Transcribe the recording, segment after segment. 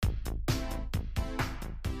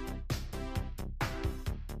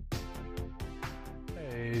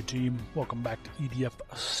Hey team, welcome back to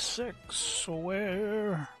EDF6,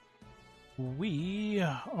 where we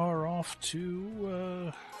are off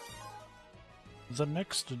to the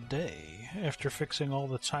next day after fixing all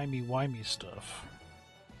the timey-wimey stuff.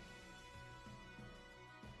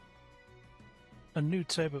 A new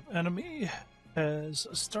type of enemy has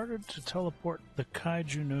started to teleport the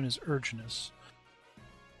kaiju known as Urginus.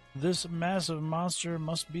 This massive monster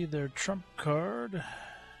must be their trump card.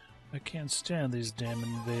 I can't stand these damn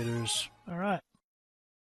invaders. Alright.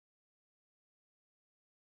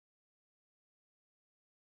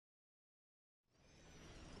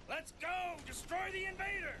 Let's go! Destroy the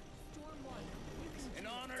invader! An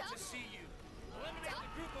honor to see you. Eliminate the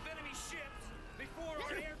group of enemy ships before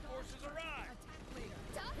our air forces arrive.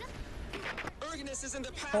 Urginus is in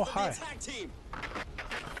the path Oh, of hi. the attack team.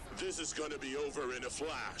 This is gonna be over in a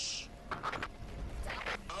flash.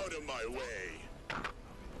 Out of my way.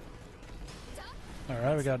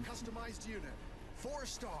 Alright, we got... Customized unit, 4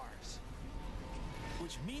 stars.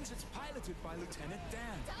 Which means it's piloted by Lieutenant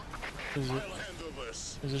Dan. Is I'll it, handle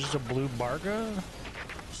this. is it just a blue Barga?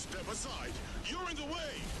 Step aside. You're in the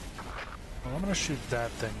way. Well, I'm gonna shoot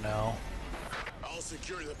that thing now. I'll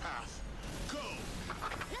secure the path. Go.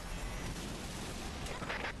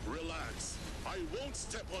 Relax. I won't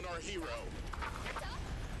step on our hero.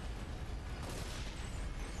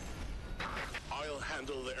 I'll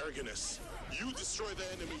handle the Urginus. You destroy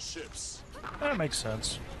the enemy ships. That makes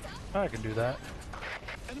sense. I can do that.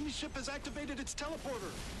 Enemy ship has activated its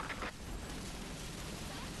teleporter.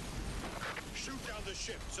 Shoot down the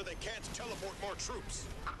ship so they can't teleport more troops.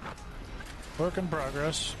 Work in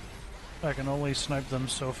progress. I can only snipe them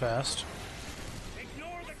so fast.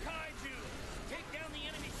 Ignore the kaiju! Take down the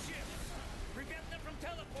enemy ships! Prevent them from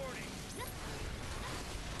teleporting!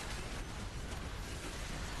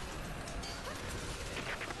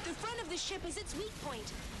 The front of the ship is its weak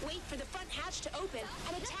point. Wait for the front hatch to open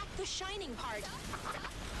and attack the shining part.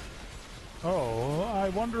 Oh, I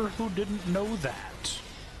wonder who didn't know that.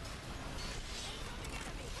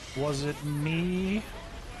 Was it me?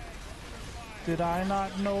 Did I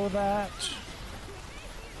not know that?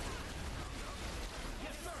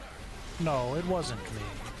 No, it wasn't me.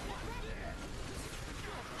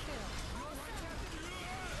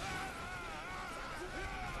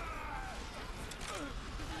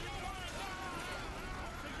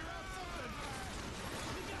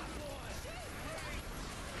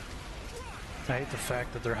 I hate the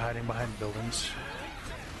fact that they're hiding behind buildings.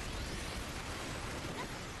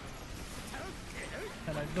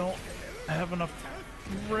 And I don't have enough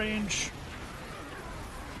range.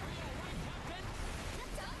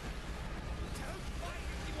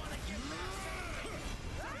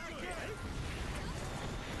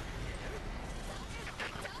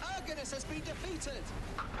 Urginus has been defeated.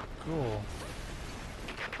 Cool.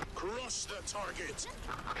 Crush the target.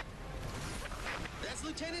 That's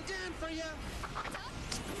Lieutenant Dan for you.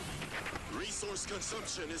 Resource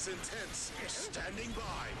consumption is intense. Standing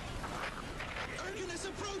by. Urginus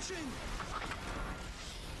approaching.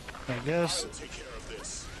 I guess I'll take care of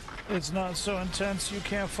this. it's not so intense you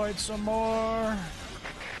can't fight some more.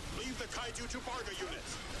 Leave the kaiju to Barga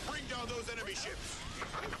units. Bring down those enemy ships.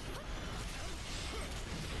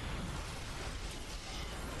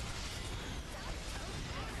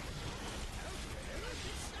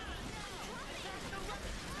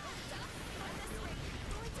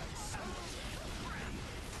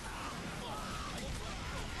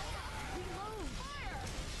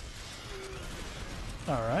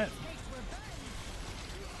 Alright.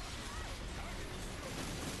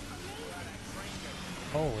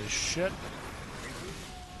 Holy shit.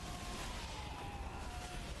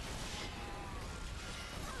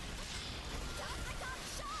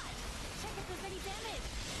 Check if there's any damage.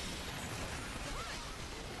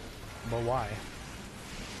 But why?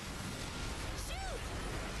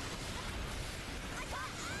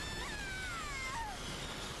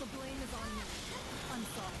 The blame is on me. I'm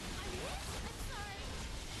sorry. I'm sorry.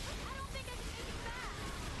 I don't think I can take it back.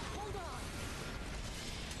 Hold on.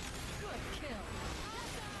 Good kill.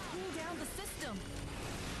 Cool down the system.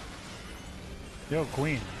 Yo,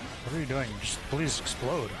 Queen, what are you doing? Just please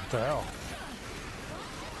explode. What the hell?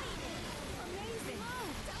 Amazing.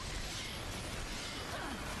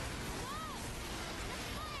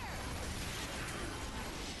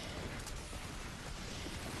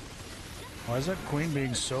 Why is that Queen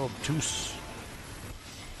being so obtuse?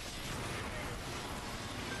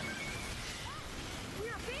 We're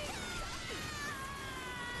being...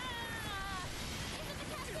 Isn't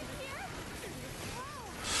the captain here?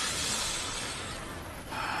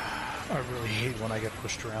 I really hate when I get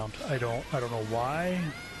pushed around. I don't know why.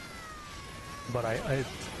 but I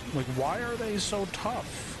like, why are they so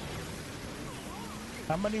tough?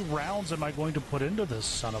 How many rounds am I going to put into this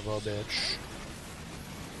son of a bitch?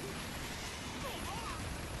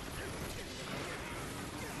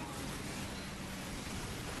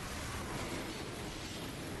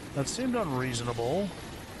 That seemed unreasonable.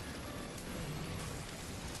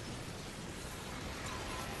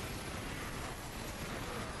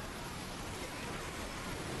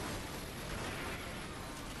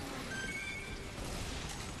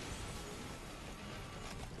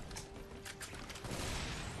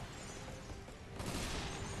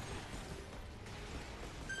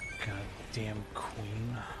 Goddamn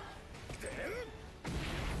queen.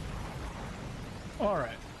 All right.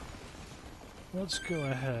 Let's go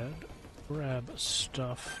ahead, grab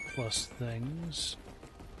stuff plus things.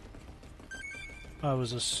 I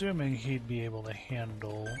was assuming he'd be able to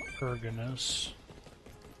handle Ergonus.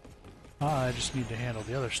 I just need to handle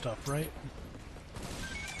the other stuff, right?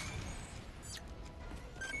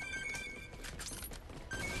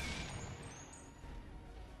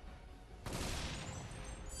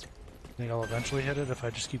 Think I'll eventually hit it if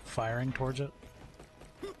I just keep firing towards it?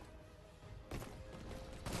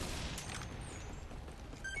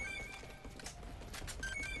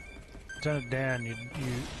 Lieutenant Dan,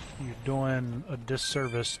 you're doing a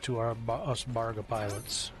disservice to us Barga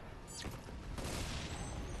pilots.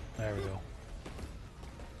 There we go.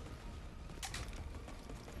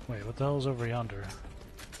 Wait, what the hell's over yonder?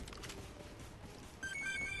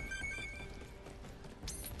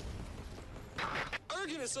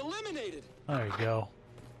 Ergonus eliminated! There you go.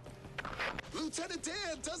 Lieutenant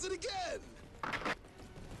Dan does it again!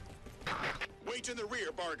 Wait in the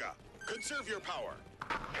rear, Barga. Conserve your power.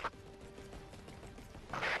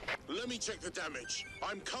 Let me check the damage.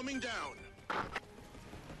 I'm coming down.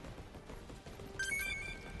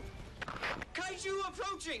 Kaiju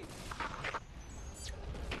approaching!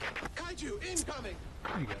 Kaiju incoming!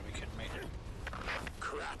 You gotta be kidding me.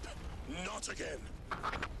 Crap. Not again.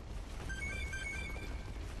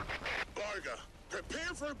 Barga,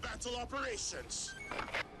 prepare for battle operations.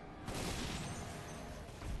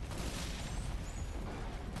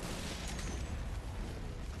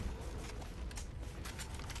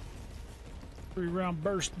 3-round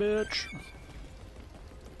burst, bitch.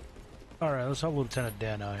 Alright, let's help Lieutenant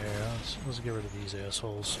Dan out here. Let's get rid of these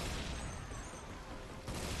assholes.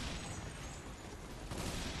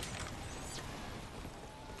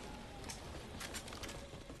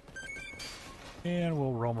 And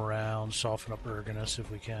we'll roam around, soften up Ergonus if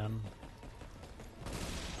we can.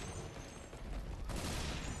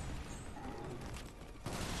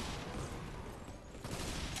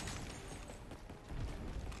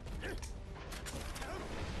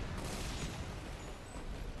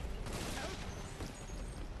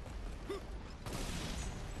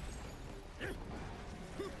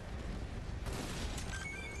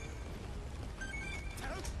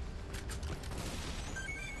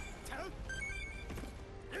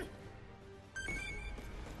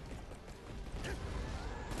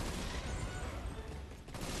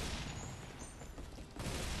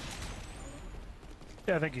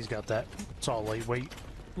 Yeah, I think he's got that. It's all lightweight.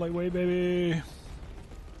 Lightweight, baby.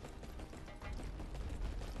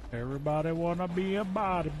 Everybody wanna be a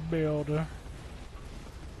bodybuilder.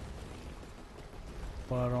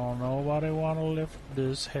 But don't nobody wanna lift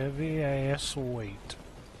this heavy ass weight.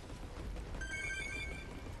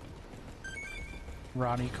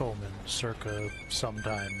 Ronnie Coleman, circa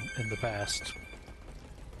sometime in the past.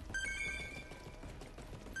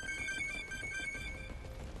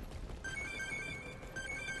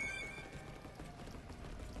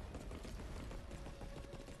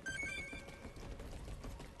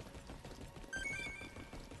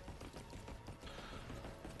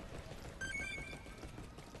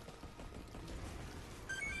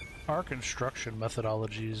 Our construction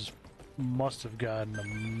methodologies must have gotten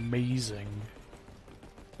amazing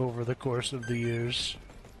over the course of the years.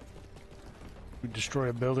 We destroy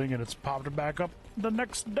a building and it's popped back up the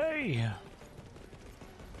next day.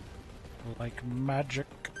 Like magic.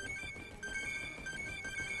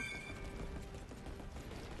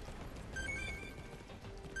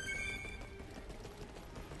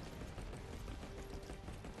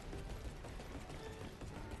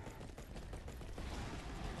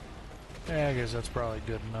 Yeah, I guess that's probably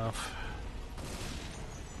good enough.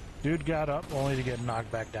 Dude got up only to get knocked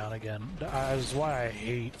back down again. That's why I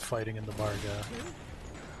hate fighting in the Barga.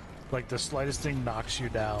 Like, the slightest thing knocks you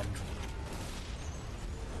down.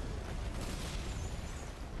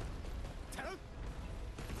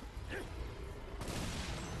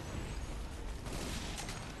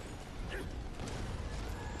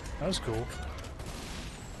 That was cool.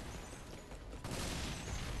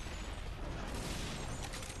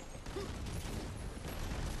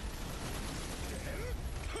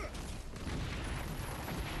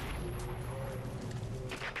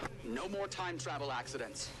 No more time travel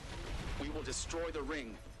accidents. We will destroy the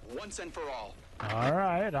ring once and for all.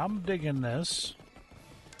 Alright, I'm digging this.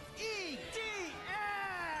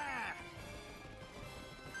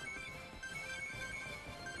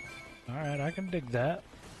 Alright, I can dig that.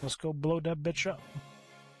 Let's go blow that bitch up.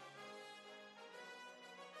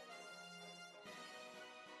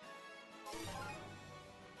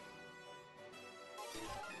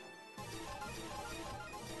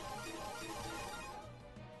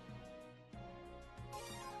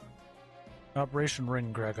 Operation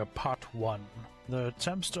Ring Gregor, Part 1. The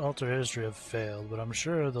attempts to alter history have failed, but I'm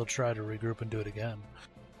sure they'll try to regroup and do it again.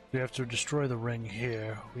 We have to destroy the ring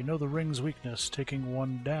here. We know the ring's weakness. Taking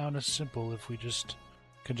one down is simple if we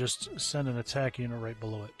can just send an attack unit right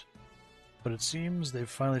below it. But it seems they've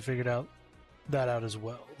finally figured that out as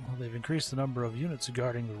well. They've increased the number of units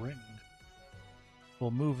guarding the ring.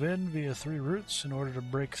 We'll move in via 3 routes in order to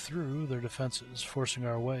break through their defenses, forcing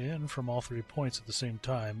our way in from all 3 points at the same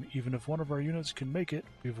time. Even if one of our units can make it,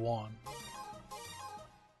 we've won.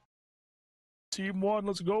 Team 1,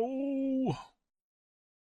 let's go!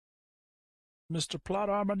 Mr. Plot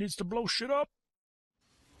Armor needs to blow shit up!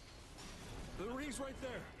 The ring's right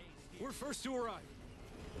there. We're first to arrive.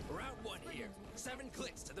 Route 1 here. 7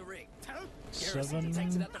 clicks to the ring. 7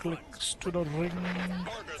 clicks to the ring.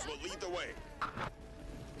 Markers will lead the way.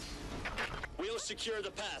 We'll secure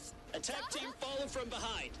the path. Attack team follow from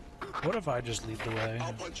behind. What if I just lead the way?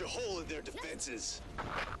 I'll punch a hole in their defenses.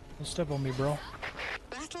 Don't step on me, bro.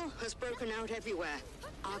 Battle has broken out everywhere.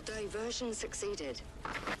 Our diversion succeeded.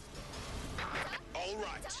 All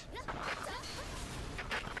right.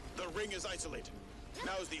 The ring is isolated.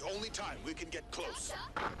 Now's the only time we can get close.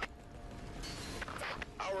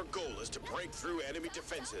 Our goal is to break through enemy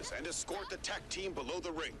defenses and escort the attack team below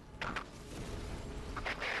the ring.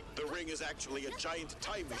 The ring is actually a giant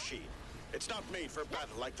time machine. It's not made for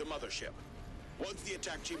battle like the mothership. Once the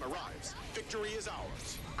attack team arrives, victory is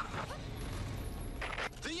ours.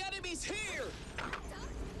 The enemy's here!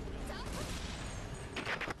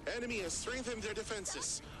 Enemy has strengthened their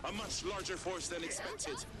defenses. A much larger force than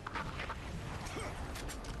expected.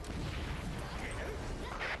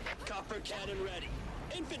 Copper cannon ready.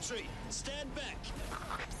 Infantry, stand back.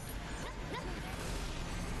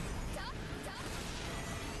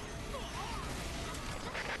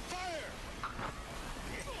 Fire!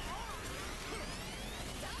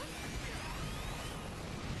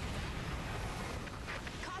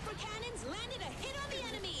 Copper cannons landed a hit on the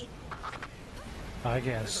enemy. I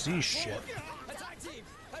can't see shit. Attack team,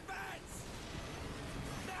 advance!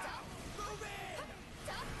 Now, move in!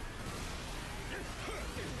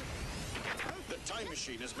 The time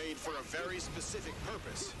machine is made for a very specific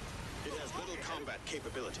purpose. It has little combat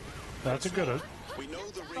capability. That's a good We know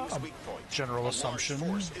the ring's weak point. general A large assumption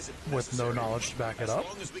force isn't with no necessary. knowledge to back it up. As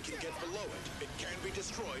long as we can get below it, it can be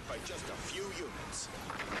destroyed by just a few units.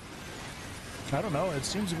 I don't know, it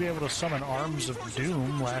seems to be able to summon Arms of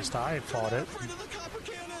Doom last I fought it. Afraid of the copper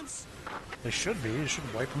cannons! They should be, it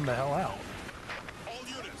should wipe them the hell out. All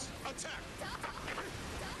units, attack!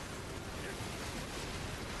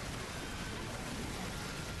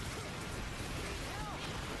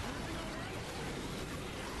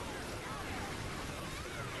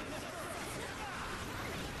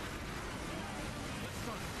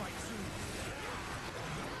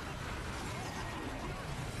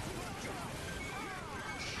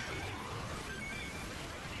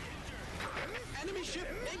 Enemy ship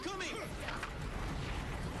incoming!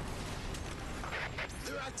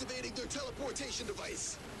 They're activating their teleportation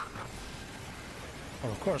device.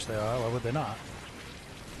 Well, of course they are, why would they not?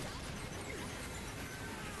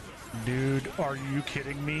 Dude, are you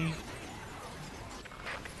kidding me?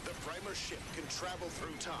 The primer ship can travel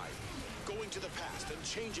through time, going to the past and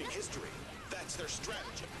changing history. That's their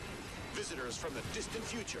strategy. Visitors from the distant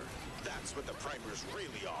future. That's what the primers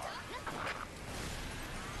really are.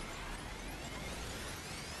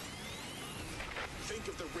 Think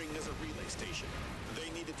of the ring as a relay station. They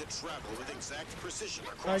needed to travel with exact precision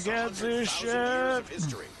across I get this 100,000 years of shit.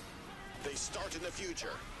 history. They start in the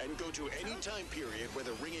future and go to any time period where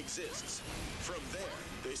the ring exists. From there,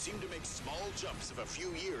 they seem to make small jumps of a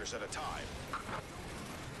few years at a time.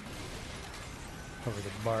 Over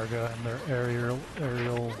the Barga and their aerial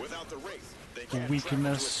Without the ring, they can't weakness.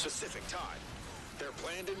 travel to a specific time. Their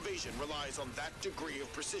planned invasion relies on that degree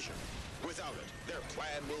of precision. Without it, their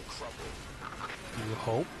plan will crumble. You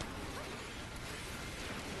hope?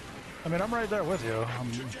 I mean, I'm right there with you.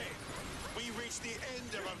 Today, we reach the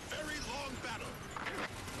end of a very long battle.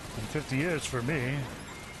 50 years for me.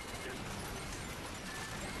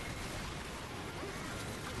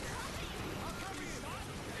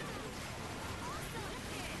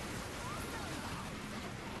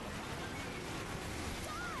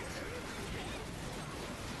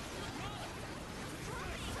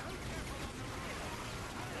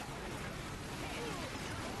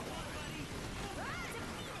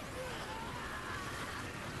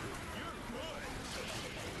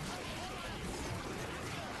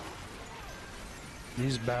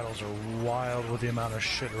 These battles are wild with the amount of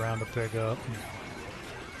shit around to pick up.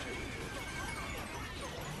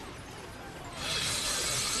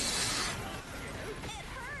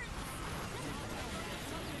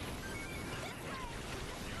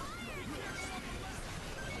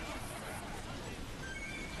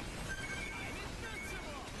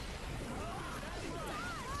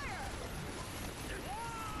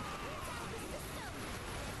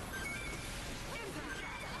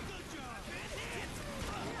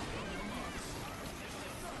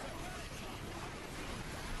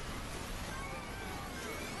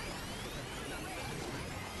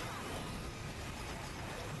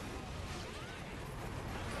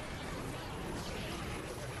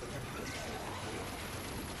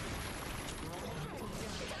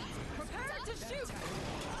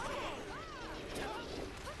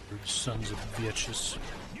 Sons of bitches.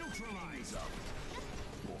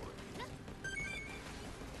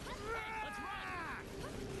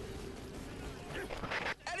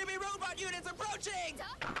 Enemy robot units approaching!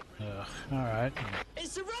 Alright.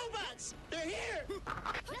 It's the robots! They're here!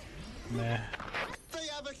 Nah. They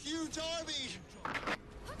have a huge army!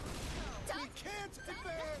 We can't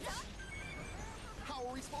advance! How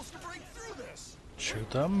are we supposed to break through this? Shoot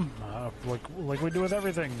them. Like we do with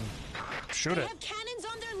everything. Shoot They it. have cannons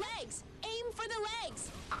on their legs. Aim for the legs.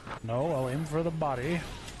 No, I'll aim for the body.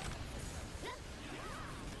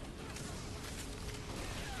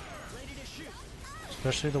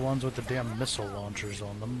 Especially the ones with the damn missile launchers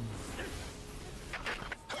on them.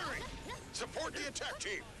 Hurry! Support the attack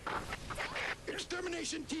team!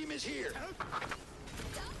 Extermination team is here!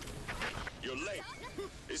 You're late.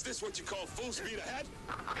 Is this what you call full speed ahead?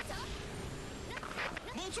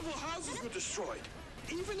 Multiple houses were destroyed.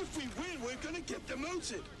 Even if we win, we're gonna get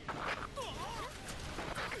demoted.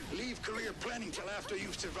 Leave career planning till after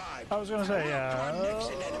you've survived. I was gonna say,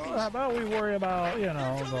 how about we worry about, you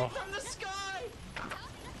know, From the sky!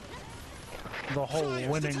 the whole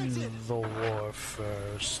winning the war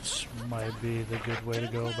first might be the good way to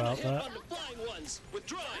go about that. On the flying ones!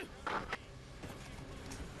 Withdraw!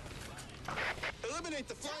 Eliminate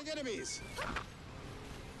the flying enemies!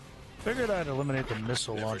 Figured I'd eliminate the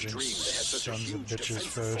missile Never launching dreamed they had such a sons of huge bitches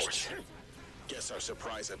defensive first. force. Guess our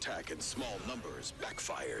surprise attack in small numbers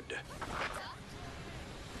backfired.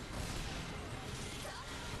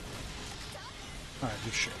 Alright,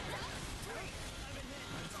 good shit.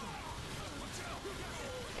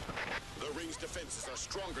 The ring's defenses are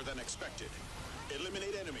stronger than expected.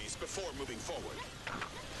 Eliminate enemies before moving forward.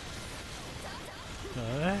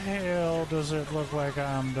 The hell does it look like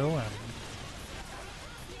I'm doing?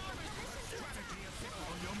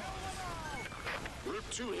 Group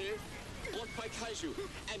 2 here, blocked by Kaiju,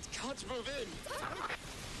 and can't move in.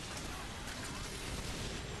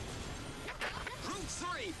 Group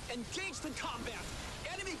 3, engaged in combat.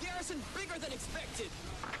 Enemy garrison bigger than expected.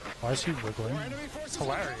 Why is he wiggling? It's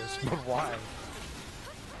hilarious, but why?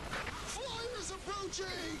 Flyers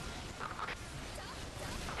approaching!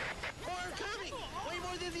 Fire coming! Way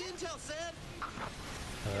more than the intel said.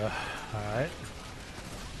 Alright.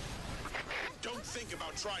 Don't think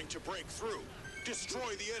about trying to break through.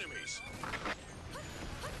 Destroy the enemies.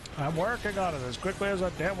 I'm working on it as quickly as I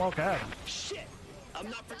damn well can. Shit! I'm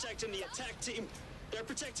not protecting the attack team. They're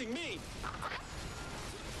protecting me.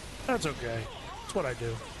 That's okay. That's what I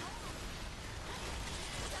do.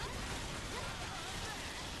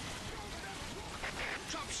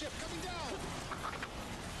 Dropship coming down!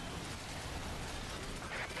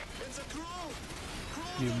 It's a crew!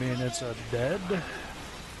 You mean it's a dead?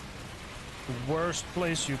 Worst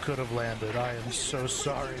place you could have landed. I am so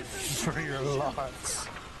sorry for your loss.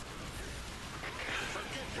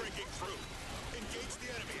 Forget breaking through. Engage the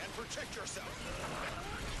enemy and protect yourself.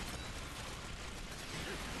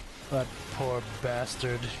 That poor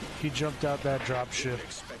bastard. He jumped out that dropship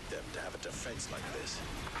Expect them to have a defense like this.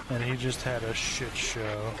 and he just had a shit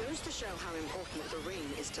show. Goes to show how important the ring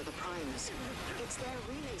is to the Primes. It's their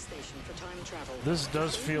relay station for time travel. This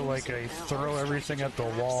does feel like a throw everything at the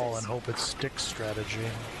wall and hope it sticks strategy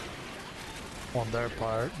on their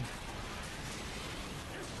part.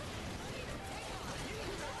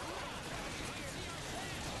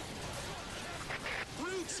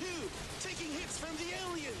 Route 2, taking hits from the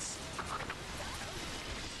aliens.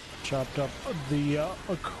 Chopped up the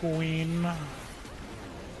queen.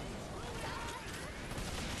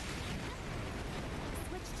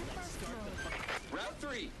 Route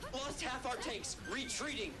 3, lost half our tanks,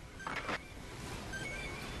 retreating.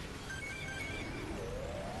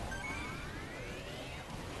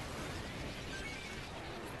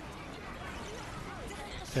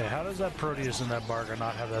 Okay, how does that Proteus in that bargain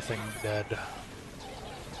not have that thing dead?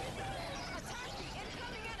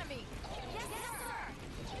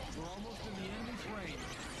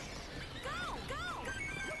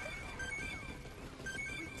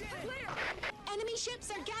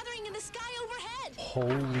 ships are gathering in the sky overhead.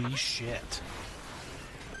 Holy shit.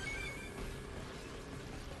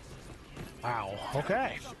 Wow,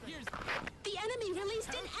 okay. The enemy released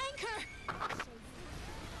an anchor.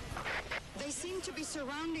 They seem to be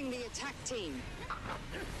surrounding the attack team.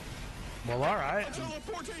 Well, alright. A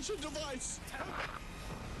teleportation device!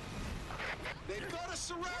 They've got us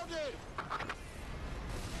surrounded!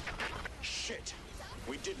 Shit!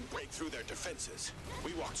 We didn't break through their defenses.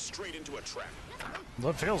 We walked straight into a trap.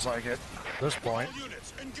 That feels like it at this point. All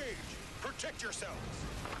units, engage! Protect yourselves!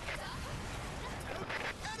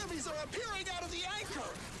 Enemies are appearing out of the anchor!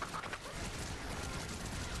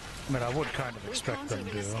 I mean, I would kind of expect them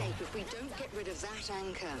We to. can't even escape if we don't get rid of that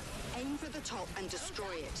anchor. Aim for the top and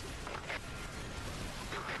destroy it.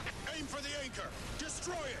 Aim for the anchor!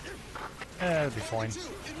 Destroy it! It'll be fine. Two,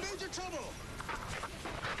 in major trouble!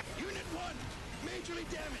 Unit 1, majorly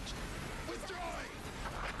damaged. Withdrawing.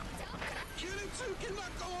 Unit 2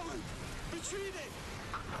 cannot go on! Retreating.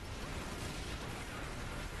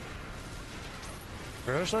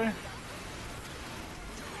 Seriously?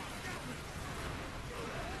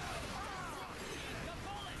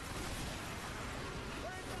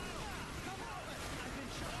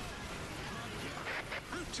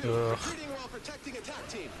 Route 2, Ugh. retreating while protecting attack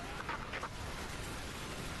team.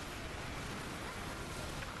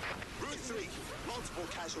 Route 3, multiple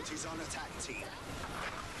casualties on attack team.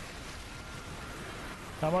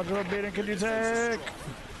 How much of a beating can you Defense is take? strong.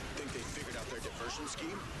 Think they figured out their diversion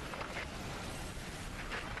scheme?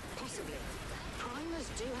 Possibly. Primers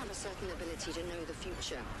do have a certain ability to know the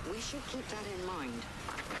future. We should keep that in mind.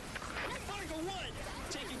 Fargo 1,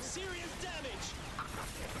 taking serious damage.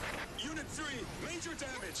 Unit 3, major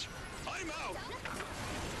damage! I'm out!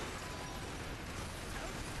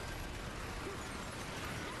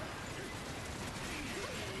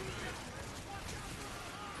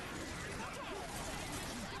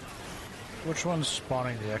 Which one's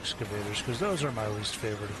spawning the excavators? Because those are my least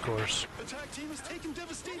favorite, of course. Attack team has taken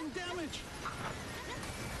devastating damage!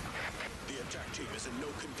 The attack team is in no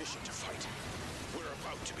condition to fight. We're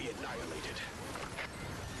about to be annihilated.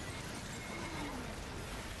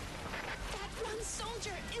 That one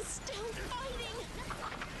soldier is still fighting!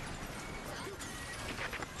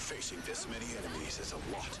 Facing this many enemies is a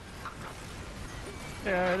lot.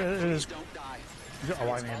 Yeah, it is. Don't die. Oh,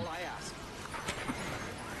 I That's mean, all I ask.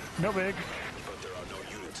 no big. But there are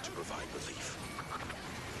no units to provide relief.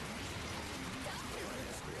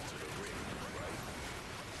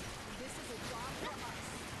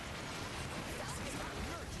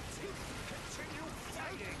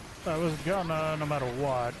 I was gonna, no matter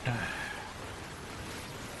what.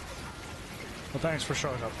 Well, thanks for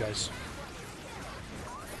showing up, guys.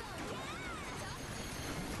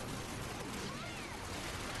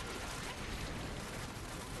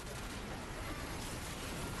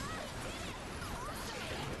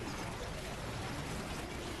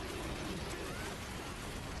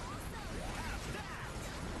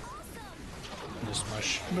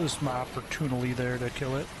 This is my opportunity there to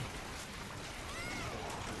kill it.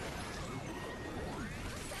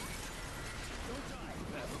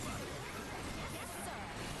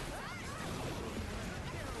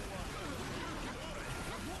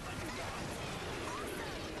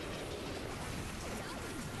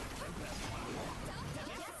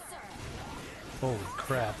 Holy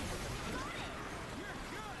crap.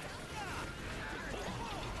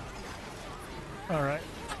 Alright,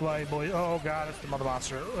 fly boy. Oh god, it's the mother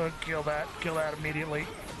monster. Kill that immediately.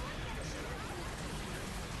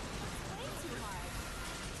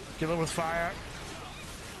 Kill it with fire.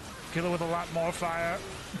 Kill it with a lot more fire.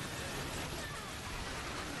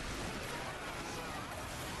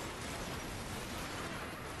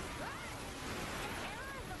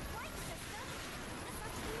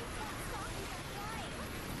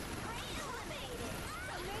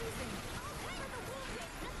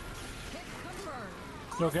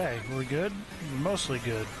 Okay, we're good? Mostly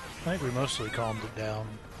good. I think we mostly calmed it down.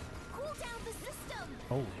 Cool down the system.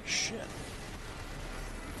 Holy shit.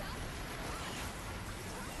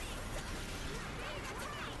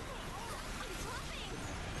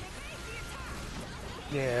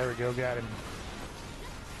 Yeah, there we go, got him.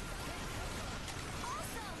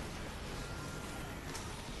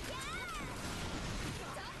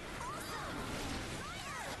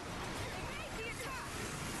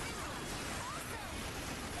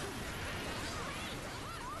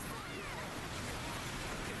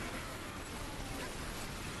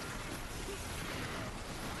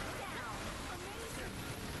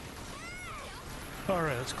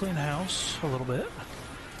 Alright, let's clean house a little bit.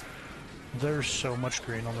 There's so much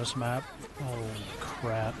green on this map. Holy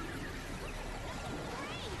crap.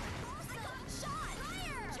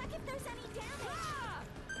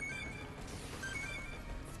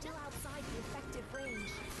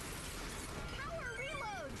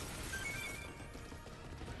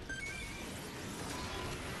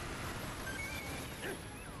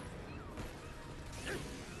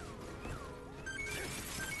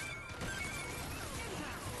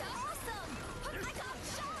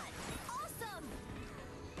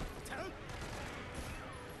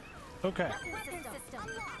 Okay. Weapon system.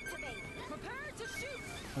 Activate. Prepare to shoot.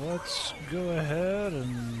 Let's go ahead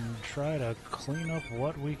and try to clean up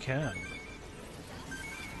what we can.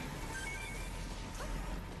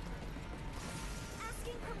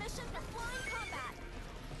 Asking permission to fly in combat.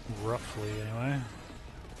 Roughly, anyway.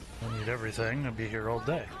 I need everything. I'll be here all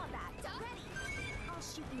day. Combat. Ready. I'll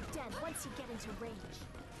shoot you dead once you get into range.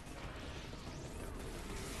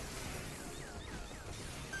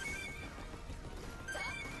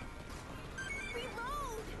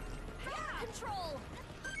 Reload! Control!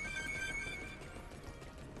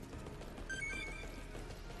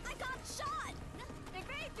 I got shot!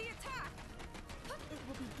 Evade the attack! It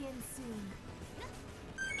will begin soon.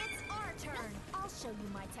 It's our turn. I'll show you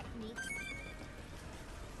my techniques.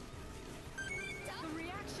 The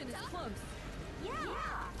reaction is close. Yeah!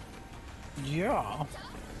 Yeah.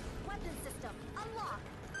 Weapon system, unlock!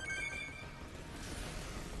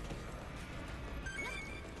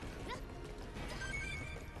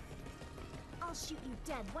 I'll shoot you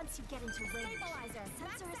dead once you get into range. Stabilizer,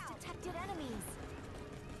 sensor has detected enemies.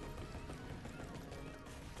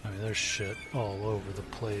 I mean, there's shit all over the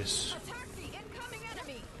place. Attack the incoming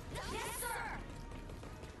enemy! Yes, sir!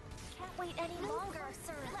 Can't wait any longer,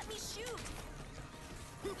 sir. Let me shoot!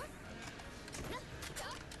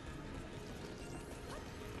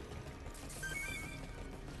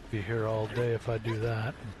 Be here all day if I do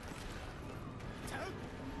that.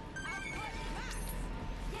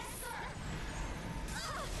 Yes, sir!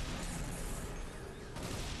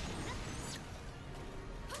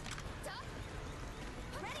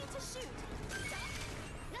 Ready to shoot!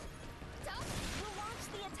 We'll launch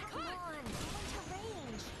the attack on! Into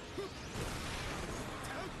range!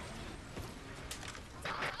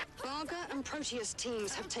 Varga and Proteus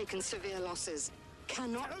teams have taken severe losses.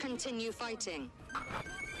 Cannot continue fighting.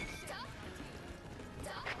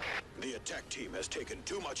 The attack team has taken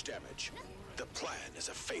too much damage. The plan is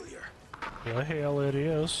a failure. The hell it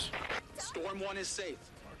is. Storm 1 is safe.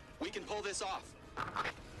 We can pull this off.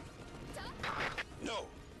 No,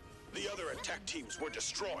 the other attack teams were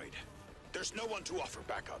destroyed. There's no one to offer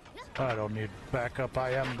backup. I don't need backup.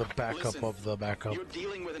 I am the backup Listen, of the backup. You're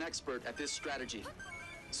dealing with an expert at this strategy.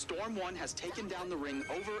 Storm 1 has taken down the ring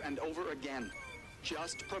over and over again.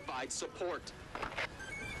 Just provide support.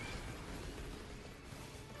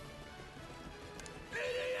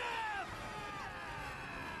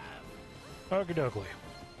 Okie dokie.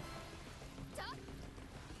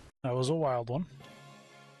 That was a wild one.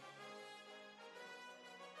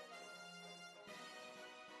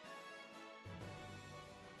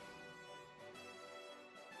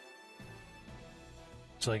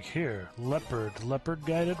 It's like, here, leopard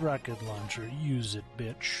guided rocket launcher, use it,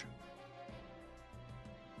 bitch.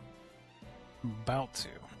 I'm about to.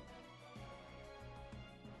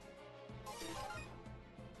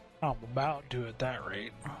 I'm about to at that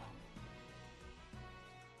rate.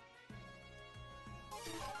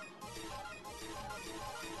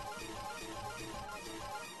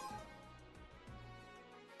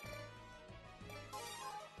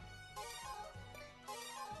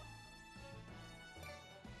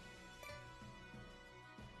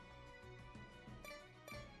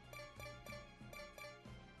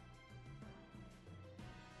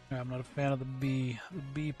 I'm not a fan of the bee. The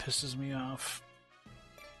bee pisses me off.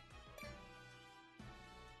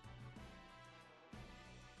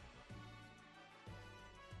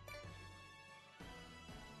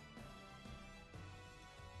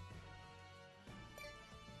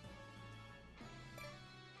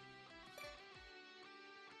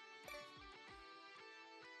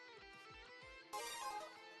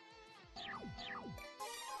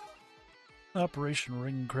 Operation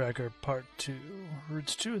Ringcracker Part 2.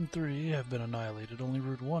 Routes 2 and 3 have been annihilated. Only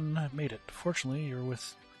Route 1 made it. Fortunately, you're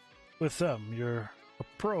with them. You're a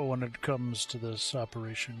pro when it comes to this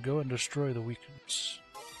operation. Go and destroy the weakness.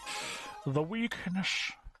 The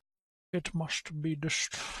weakness. It must be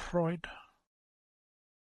destroyed.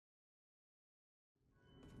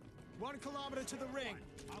 1 kilometer to the ring.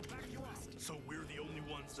 I'll back you up. So we're the only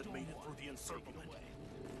ones that made it through the encirclement.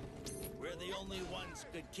 We're the only ones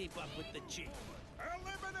could keep up with the chief.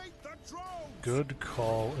 Eliminate the drones! Good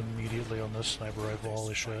call immediately on this sniper rifle.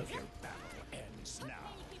 Holy shit. Ends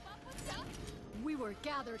now. We were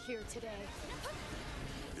gathered here today.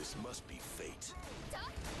 This must be fate.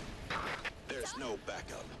 There's no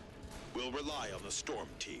backup. We'll rely on the Storm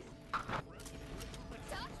team.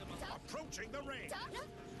 Approaching the ring!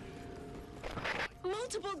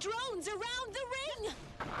 Multiple drones around the ring!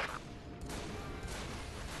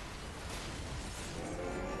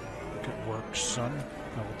 Good work, son.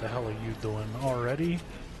 Now what the hell are you doing already?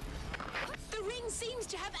 The ring seems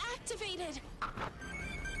to have activated.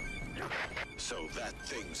 So that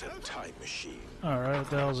thing's a time machine. Alright, what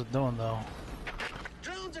the hell's it doing though?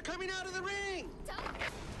 Drones are coming out of the ring!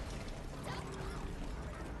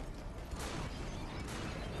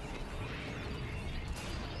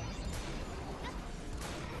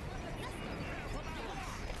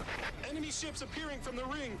 Enemy ships appearing from the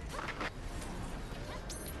ring.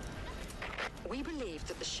 We believe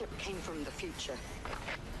that the ship came from the future.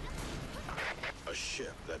 A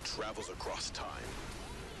ship that travels across time.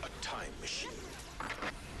 A time machine.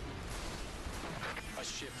 A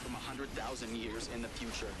ship from 100,000 years in the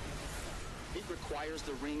future. It requires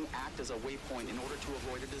the ring act as a waypoint in order to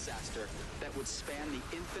avoid a disaster that would span the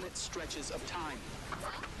infinite stretches of time.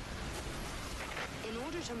 In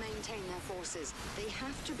order to maintain their forces, they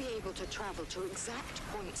have to be able to travel to exact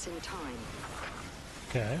points in time.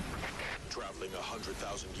 Okay. Traveling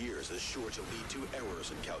 100,000 years is sure to lead to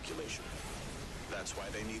errors in calculation. That's why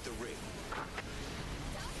they need the ring.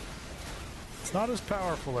 It's not as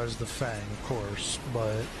powerful as the Fang, of course,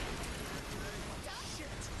 but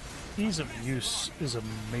ease of use is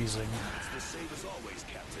amazing. It's the same as always,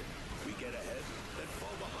 Captain. We get ahead, then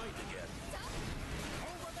fall behind again.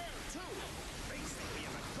 Over there, too! Basically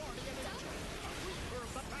an accordion engine. A reaper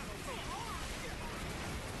of the battlefield.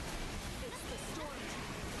 It's the storm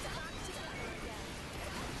team. Back together again.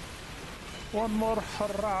 One more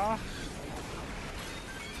hurrah.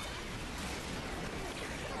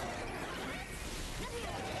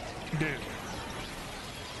 Dude.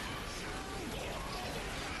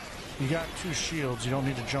 You got two shields, you don't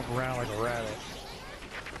need to jump around like a rabbit.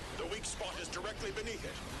 The weak spot is directly beneath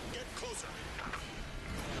it. Get closer.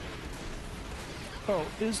 Oh,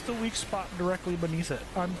 is the weak spot directly beneath it?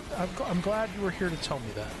 I'm glad you were here to tell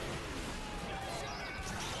me that.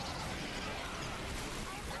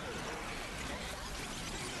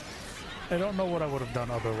 I don't know what I would have done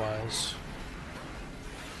otherwise.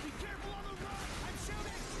 Be careful on the run! I'm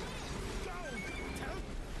shooting! Go!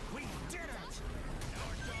 We did it!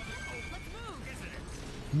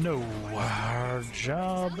 No, our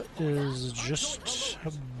job is just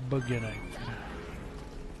beginning.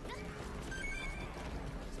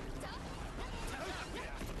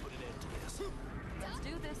 Let's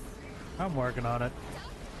do this. I'm working on it.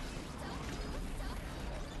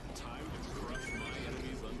 Time to crush my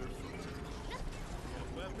enemies underfoot.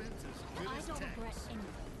 Weapons as good I as don't tanks. regret anything.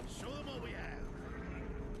 Show them what we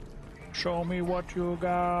have. Show me what you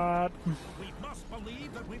got. We must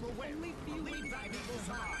believe that we will win. Only few Believe that we will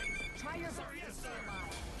survive. Try your best Sir, to yes, stay sir.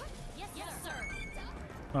 alive. Yes, sir.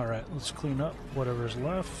 Alright, let's clean up whatever's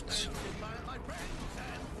left.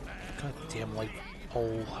 God damn light pole.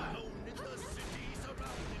 Alone in the city,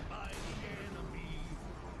 surrounded by the enemy.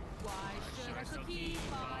 Why should I keep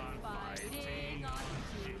on fighting on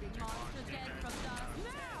shooting monsters dead from dust?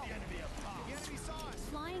 Now! The enemy saw us.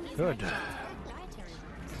 Flying is Good. my job. Dietary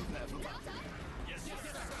rules. Yes, sir.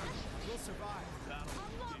 We'll survive.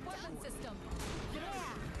 Unlock weapon system. Yeah.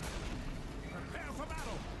 Prepare for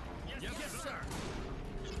battle. Yes, sir.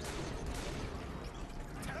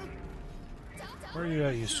 Where you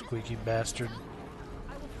at, you squeaky bastard?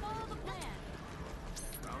 I will follow the plan.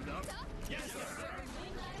 Round up. Yes, sir.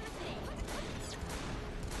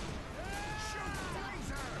 Shoot the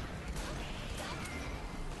laser.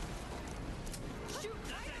 Shoot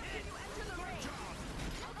right after you enter the ring.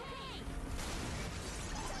 Okay.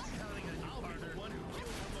 Counting on you, partner. One who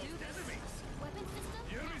killed the most enemies. Weapon system.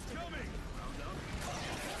 The enemy's coming. Round up.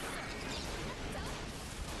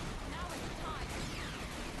 Now is the time.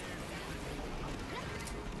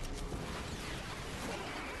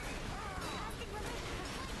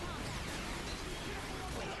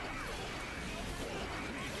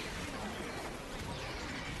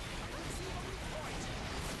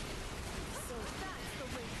 So that's the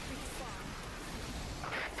ring respawn.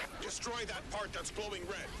 Destroy that part that's glowing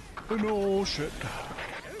red. No shit.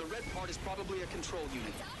 The red part is probably a control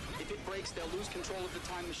unit. If it breaks, they'll lose control of the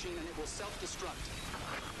time machine and it will self-destruct.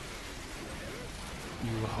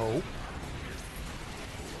 You hope.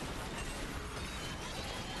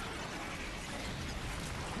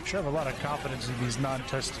 Sure have a lot of confidence in these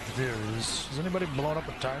non-tested theories. Has anybody blown up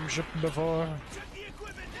a time ship before? Check the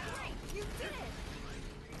equipment now. You did it.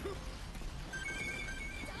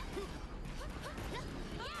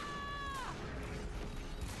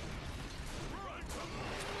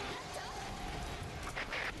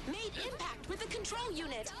 Made impact with the control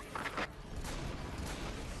unit.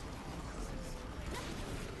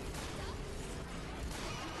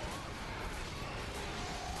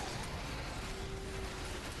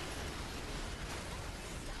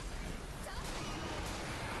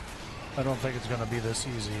 I don't think it's going to be this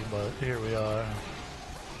easy, but here we are.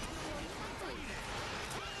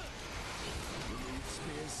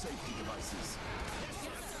 devices.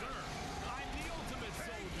 Yes, sir. I'm the ultimate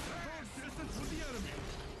soldier. Close distance with the enemy.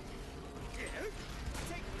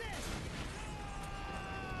 Take this!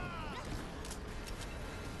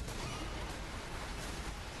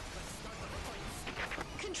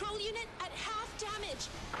 Control unit at half damage.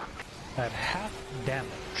 At half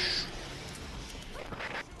damage.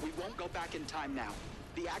 We won't go back in time now.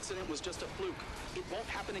 The accident was just a fluke. It won't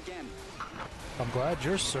happen again. I'm glad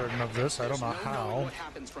you're certain of this. I don't know There's no knowing how. what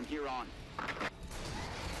happens from here on.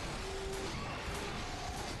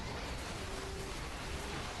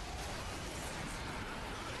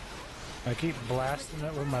 I keep blasting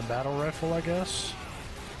it with my battle rifle, I guess.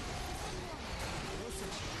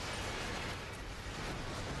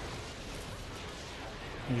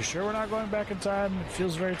 Are you sure we're not going back in time? It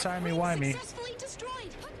feels very timey-wimey. Successfully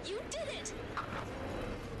destroyed. You did it.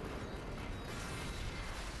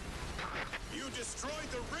 You destroyed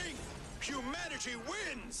the ring! Humanity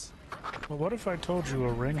wins! Well, what if I told you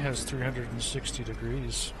a ring has 360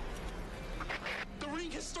 degrees? The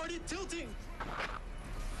ring has started tilting!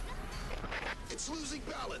 It's losing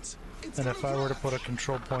balance! It's And if I were to put a crash.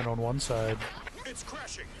 control point on one side, It's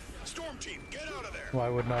crashing! Storm team, get out of there! why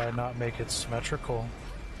wouldn't I not make it symmetrical?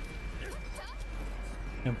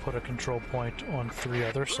 And put a control point on 3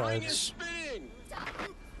 other The ring is sides. spinning!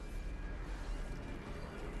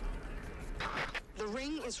 The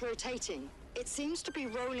ring is rotating. It seems to be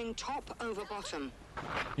rolling top over bottom.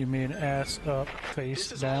 You mean ass up, face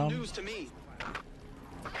This is all down? news to me.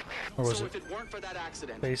 Or was So it if it weren't for that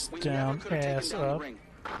accident, face we down, never could have ass taken down up? the ring.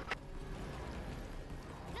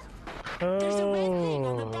 There's a red thing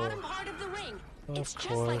on the Oh, bottom part of the ring. Of It's just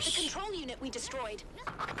like the course. control unit we destroyed.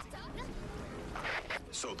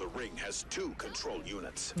 So the ring has 2 control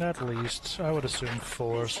units. at least. I would assume 4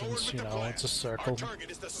 Forward since, with you the know, plan. it's a Our circle.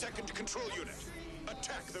 target is the 2nd control unit.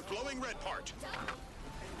 Attack the glowing red part.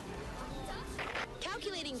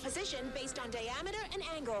 Calculating position based on diameter and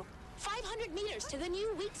angle. 500 meters to the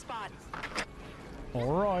new weak spot.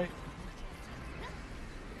 Alright.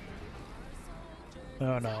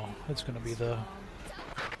 Oh no, it's gonna be the...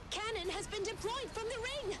 Cannon has been deployed from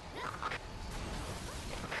the ring.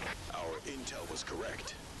 Our intel was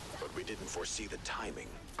correct, but we didn't foresee the timing.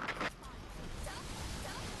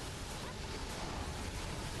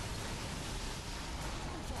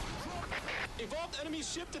 Evolved enemy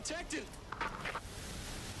ship detected.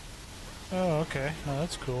 Oh, okay. Oh,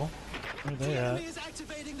 that's cool. Where are they The at? enemy is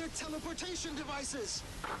activating their teleportation devices.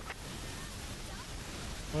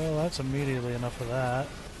 Well, that's immediately enough of that.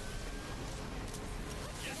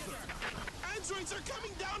 Androids are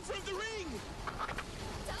coming down from the ring.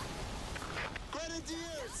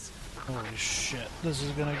 Grenadiers. Holy shit, this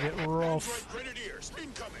is gonna get rough. Android grenadiers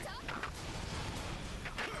incoming.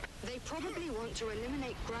 They probably want to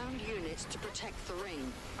eliminate ground units to protect the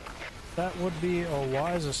ring. That would be a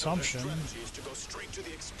wise assumption. Their strategy is to go straight to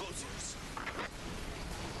the explosives.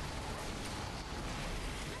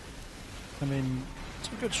 I mean, it's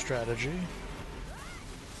a good strategy.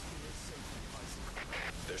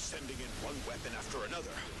 They're sending in one weapon after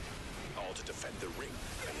another, all to defend the ring,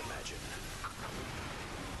 I imagine.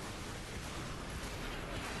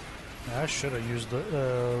 I should have used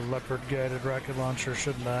the Leopard guided rocket launcher,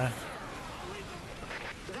 shouldn't I?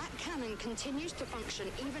 That cannon continues to function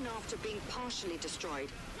even after being partially destroyed.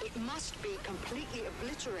 It must be completely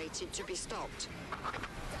obliterated to be stopped.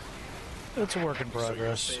 It's a work in So you're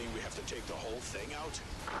progress. saying we have to take the whole thing out?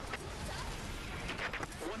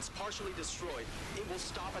 Once partially destroyed, it will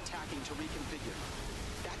stop attacking to reconfigure.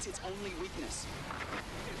 That's its only weakness.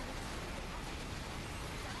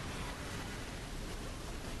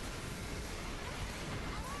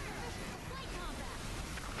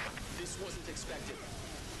 This wasn't expected.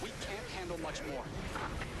 We can't handle much more.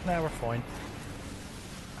 Nah, we're fine.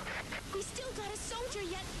 We still got a soldier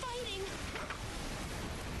yet fighting.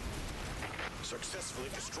 Successfully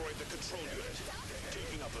destroyed the control unit.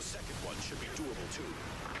 Taking out the second one should be doable too.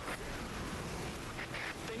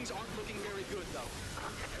 Things aren't looking very good, though.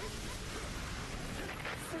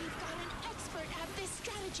 We've got an expert at this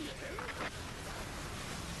strategy.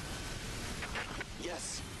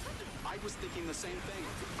 Yes, I was thinking the same thing.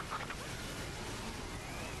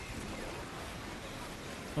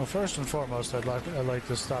 Well, first and foremost, I'd like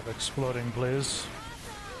to stop exploding, please.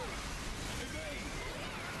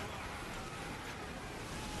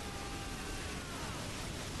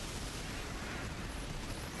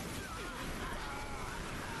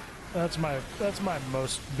 That's my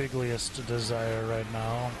most bigliest desire right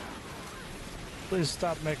now. Please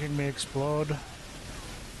stop making me explode.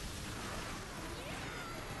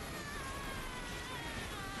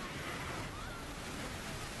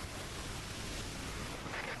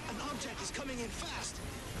 An tech is coming in fast.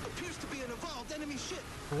 Appears to be an evolved enemy ship.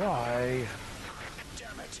 Why?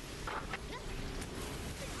 Damn it.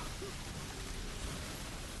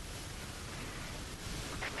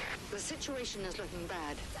 The situation is looking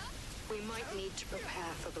bad. We might need to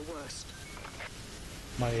prepare for the worst.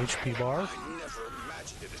 My HP bar? I never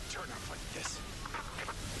imagined it'd turn out like this.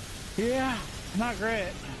 Yeah, not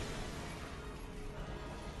great.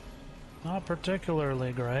 Not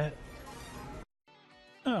particularly great.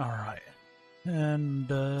 Alright. And,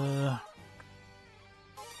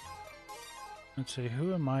 let's see,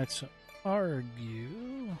 who am I to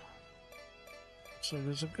argue? So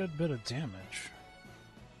there's a good bit of damage.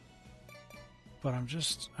 But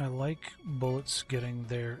I like bullets getting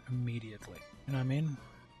there immediately. You know what I mean?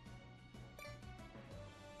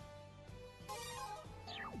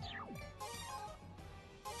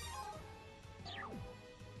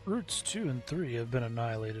 Routes 2 and 3 have been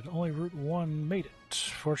annihilated. Only Route 1 made it.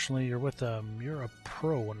 Fortunately, you're with them. You're a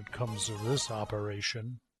pro when it comes to this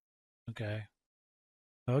operation. Okay.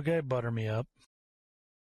 Okay, butter me up.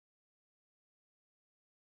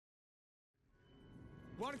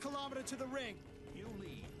 1 kilometer to the ring. You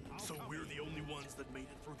lead. So we're the only ones that made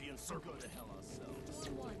it through the encirclement. Go to hell ourselves.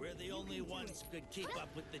 We're the only ones who could keep up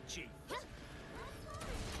with the chief.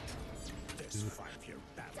 This 5-year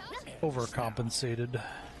battle ends Overcompensated.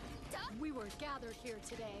 We were gathered here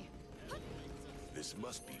today. now. This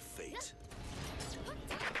must be fate.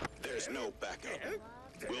 There's no backup.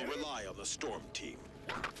 We'll rely on the Storm team.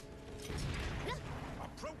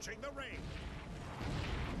 Approaching the ring.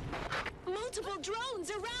 Multiple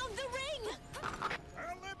drones around the ring!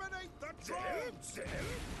 Eliminate the drones.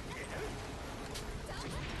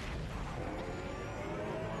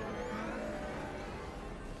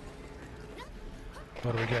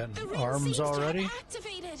 What are we The getting? ring Arms seems to have already?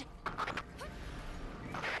 activated.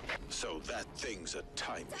 So that thing's a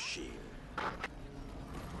time machine.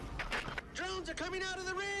 Drones are coming out of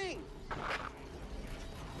the ring!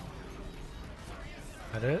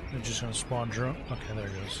 That it? They're just gonna spawn drone? Okay, there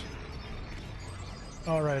it goes.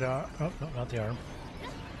 Alright, oh, no, not the arm.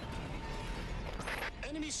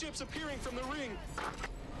 Enemy ships appearing from the ring!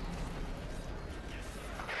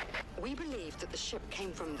 We believe that the ship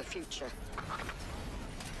came from the future.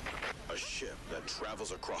 A ship that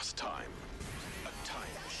travels across time. A time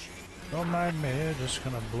machine. Don't mind me, just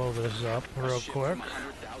gonna blow this up real A ship quick. from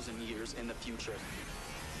 100,000 years in the future.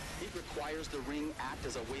 It requires the ring act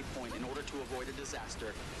as a waypoint in order to avoid a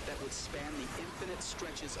disaster that would span the infinite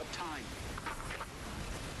stretches of time.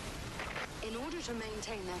 In order to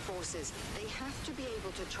maintain their forces, they have to be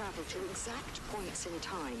able to travel to exact points in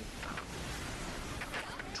time.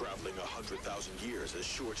 Traveling 100,000 years is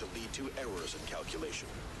sure to lead to errors in calculation.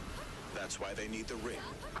 That's why they need the ring.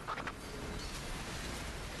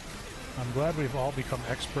 I'm glad we've all become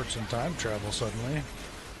experts in time travel suddenly.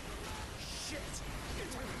 Shit!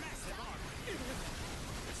 It's a massive arc.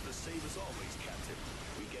 It's the same as always, Captain.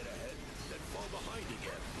 We get ahead, then fall behind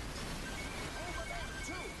again. Over there,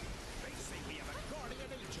 too! They say we have a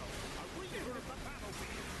guardian angel, a reader of the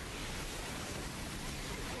battlefield.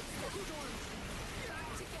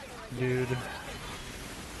 Dude.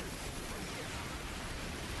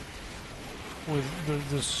 With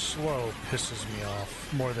the slow pisses me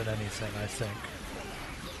off more than anything, I think.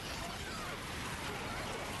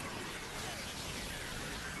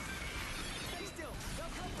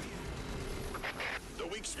 The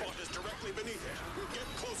weak spot is directly beneath it. Get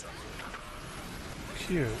closer.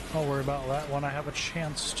 Cute. I'll worry about that when I have a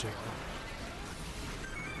chance to. Switch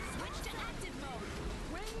to active mode.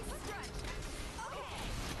 Ring stretch.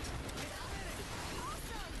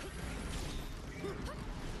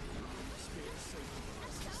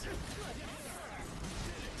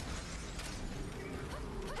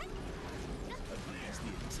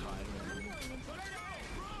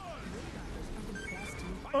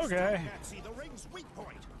 Okay. Okay. Can't see the ring's weak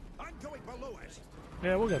point. I'm going below it.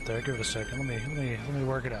 Yeah, we'll get there. Give it a second. Let me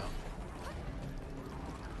work it out.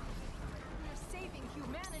 We're saving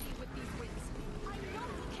humanity with these wings. I know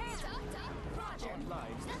you can. Roger.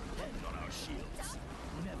 Lives depend on our shields.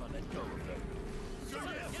 Never let go of them.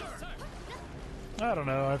 I don't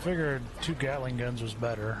know. I figured 2 Gatling guns was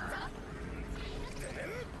better.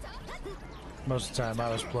 Most of the time I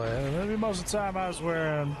was playing. Maybe most of the time I was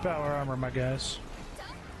wearing power armor, my guys.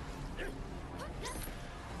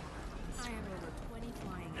 I have over 20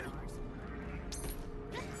 flying hours.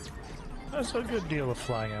 That's a good deal of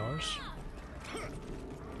flying hours.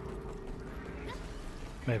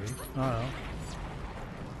 Maybe. I don't know.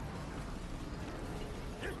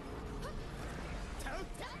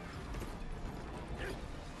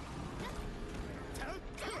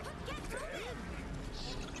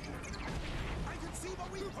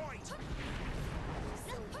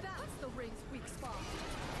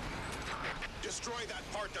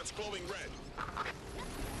 part that's glowing red.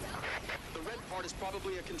 The red part is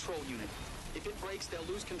probably a control unit. If it breaks, they'll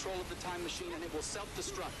lose control of the time machine and it will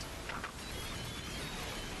self-destruct.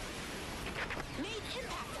 Made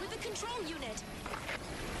impact with the control unit.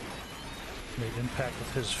 Made impact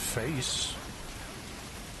with his face.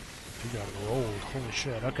 He got rolled. Holy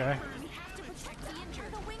shit. Okay. We have to protect the injured.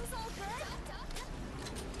 Are the wings all good?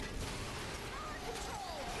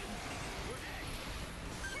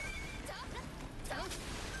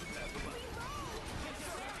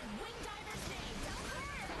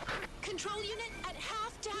 Control unit at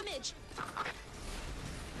half damage.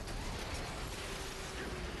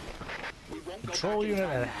 We won't Control go back in unit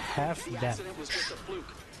time. at half The damage. accident was just a fluke.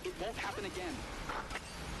 It won't happen again.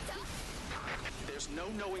 There's no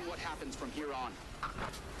knowing what happens from here on.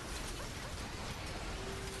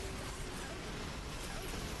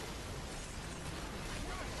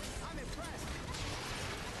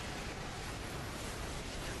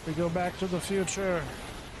 We go back to the future.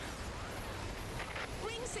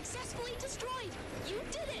 Ring successfully destroyed. You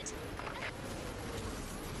did it.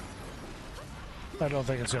 I don't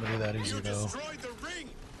think it's going to be that easy, You though. destroyed the ring!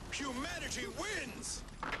 Humanity wins!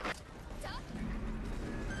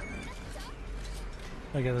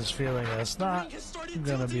 I get this feeling that it's not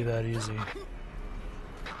going to be that easy.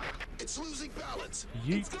 It's losing balance.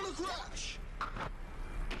 Yeet. It's gonna crash.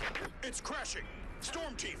 It's crashing.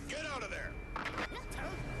 Storm Team, get out of there.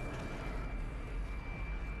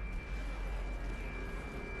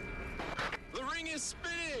 The ring is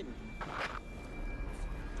spinning.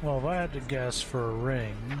 Well, if I had to guess for a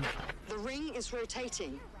ring, The ring is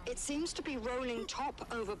rotating. It seems to be rolling top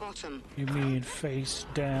over bottom. you mean face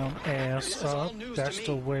down, ass This is all up? news to That's me.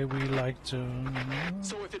 the way we like to...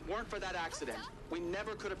 So if it weren't for that accident, we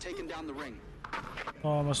never could have taken down the ring.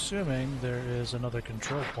 Well, I'm assuming there is another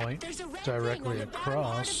control point There's a red directly ring on the bottom part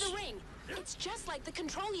across. of the ring. It's just like the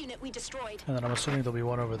control unit we destroyed. And then I'm assuming there'll be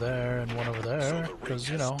one over there and one over there, So the ring because,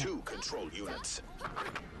 you has know, two control units.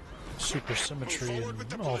 super symmetry Move forward with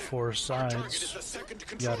the in all plan. four Our target is sides. the second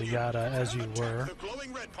control Yada unit. yada, as you Attack were. the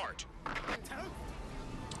glowing red part.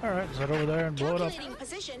 Alright, let's head over there and blow it up. Calculating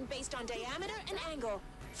position based on diameter and angle.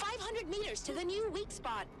 500 meters to the new weak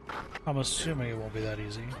spot. I'm assuming it won't be that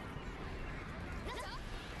easy.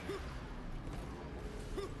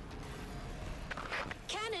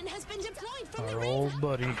 Cannon has been deployed from the Our ring. old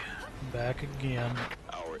buddy, back again.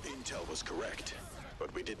 Our intel was correct,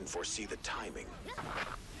 but we didn't foresee the timing.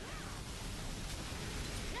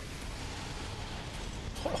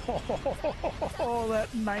 Oh,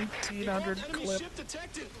 that 1900 Enemy clip, ship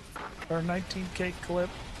detected. or 19K clip.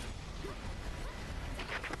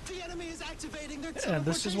 The enemy is activating their And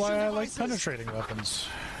this is why I like teleportation penetrating weapons. devices.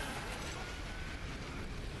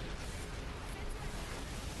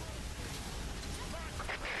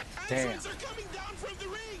 Damn. Androids are coming down from the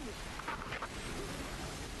ring.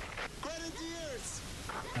 Grenadiers.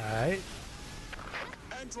 Alright.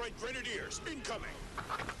 Android Grenadiers incoming.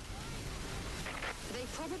 They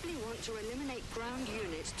probably want to eliminate ground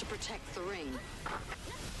units to protect the ring.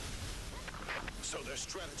 So their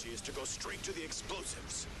strategy is to go straight to the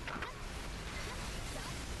explosives.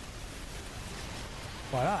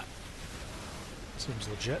 Why not? Seems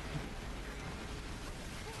legit.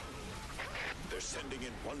 They're sending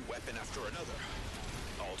in one weapon after another.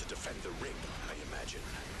 All to defend the ring, I imagine.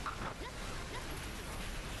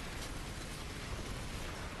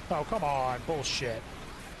 Oh, come on. Bullshit.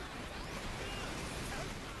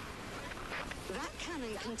 That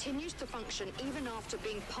cannon continues to function even after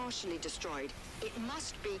being partially destroyed. It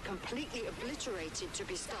must be completely obliterated to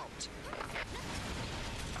be stopped.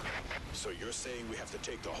 So you're saying we have to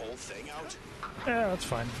take the whole thing out? Yeah, that's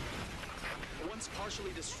fine. Once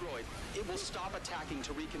partially destroyed, it will stop attacking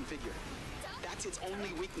to reconfigure. That's its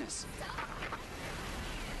only weakness.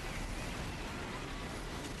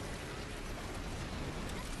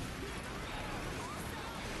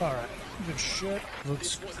 Alright. Good shit.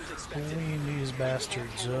 Let's This wasn't expected. clean these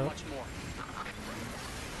bastards Handle up. much more.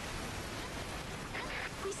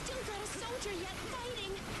 We still got a soldier yet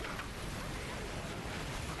fighting.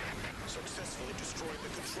 Successfully destroyed the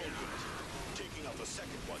control unit. Taking out the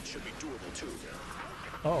second one should be doable too.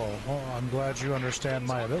 Oh, well, I'm glad you understand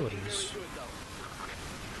my abilities. Very good, though.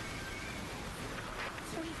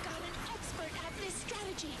 We've got an expert at this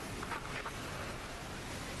strategy.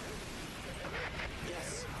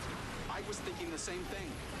 Yes, I was thinking the same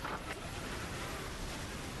thing.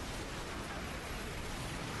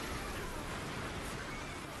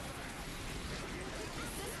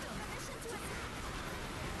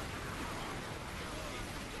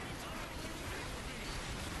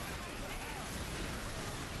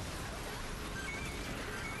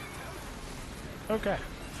 Okay.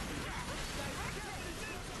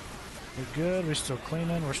 We're good. We're still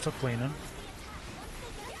cleaning. We're still cleaning.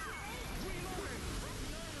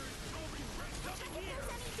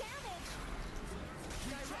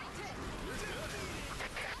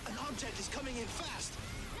 An object is coming in fast.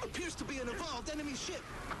 Appears to be an evolved enemy ship.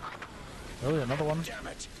 Really, another one? Damn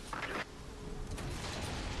it.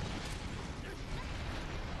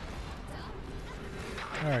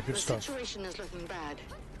 Alright, good The stuff. situation is looking bad.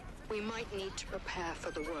 We might need to prepare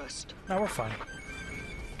for the worst. No, we're fine.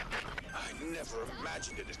 I never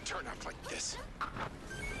imagined it'd turn out like this.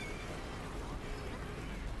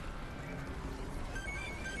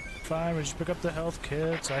 Fine, we just pick up the health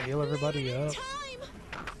kits. I heal everybody up. Time!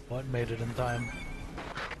 What made it in time?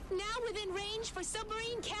 Now within range for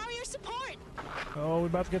submarine carrier support. Oh, we're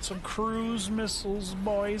about to get some cruise missiles,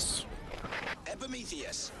 boys.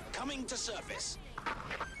 Epimetheus, coming to surface.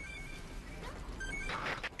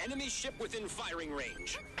 Enemy ship within firing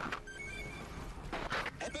range.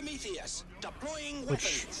 Epimetheus, deploying Which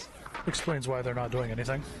weapons. explains why they're not doing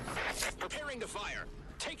anything. Preparing to fire.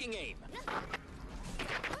 Taking aim.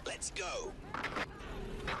 Let's go.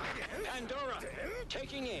 Pandora,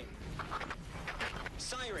 taking aim.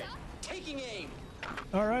 Siren, taking aim.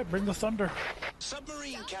 Alright, bring the thunder.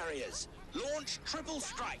 Submarine carriers, launch triple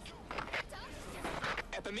strike.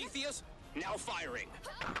 Epimetheus, now firing.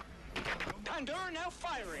 Pandora, now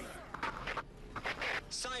firing.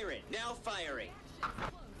 Siren, now firing.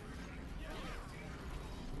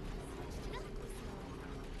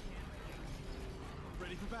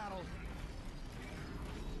 Ready for battle.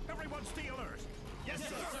 Everyone stay alert. Yes,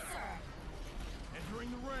 sir. Entering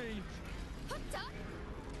the range.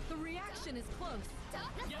 The reaction is close. I'll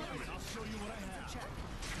show you what I have.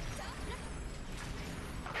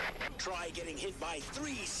 Try getting hit by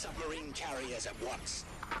 3 submarine carriers at once.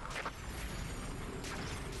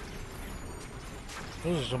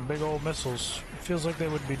 Those are some big old missiles. It feels like they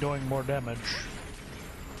would be doing more damage.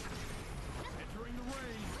 Entering the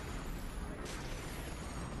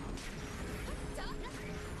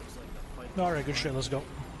range. Alright, good shit, let's go.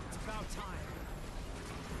 It's about time.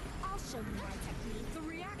 I'll show you my technique. The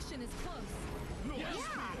reaction is close. Yes,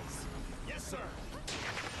 yes. Yes, sir.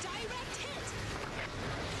 Direct hit.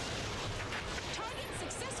 Target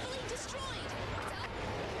successfully destroyed.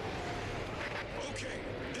 Okay,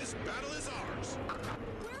 this battle is ours.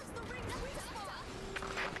 Where's the ring sweet spot?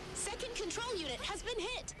 Second control unit has been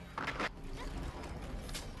hit.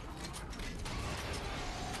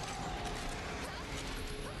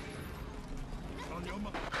 On your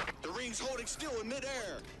mark. The ring's holding still in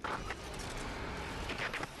midair.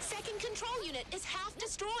 Second control unit is half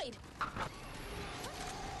destroyed.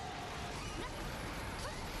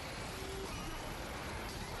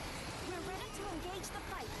 We're ready to engage the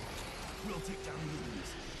fight. We'll take down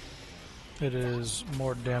these. It is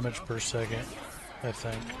more damage per second, I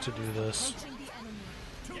think, to do this. Approaching the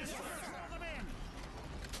enemy. Yes, sir. Draw them in.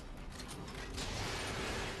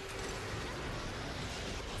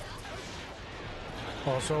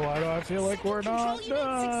 Also, why do I feel like we're Second not control unit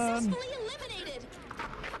done? successfully eliminated.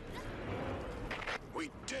 We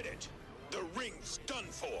did it. The ring's done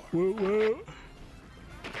for. Woo woo.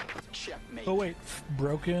 Checkmate. Oh wait,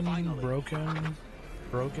 broken, Finally.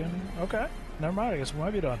 broken. Okay, never mind. I guess we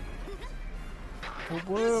might be done. Whoop,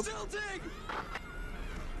 whoop. Tilting!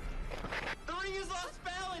 The ring has lost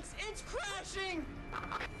balance. It's crashing.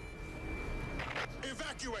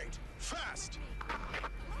 Evacuate! Fast!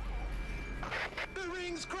 The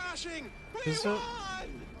ring's crashing! We Is it? won!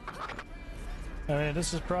 I mean,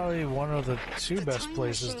 this is probably one of the 2 The best time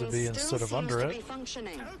places to machine be still instead of seems under to it. be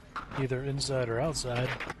functioning. Either inside or outside.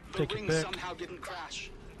 The Take your ring pick. somehow didn't crash.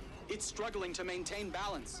 It's struggling to maintain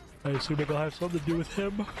balance. I assume it'll have something to do with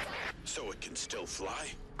him. So it can still fly?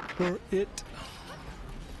 Or it.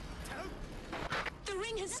 The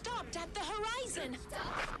ring has stopped at the horizon.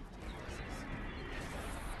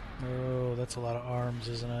 Oh, that's a lot of arms,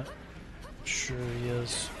 isn't it? Sure he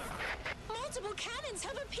is. Multiple cannons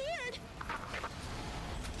have appeared.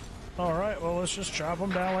 Alright, well, let's just chop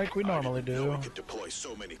them down like we normally I didn't know do. we could deploy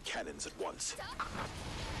so many cannons at once.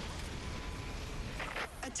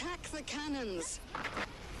 Attack the cannons.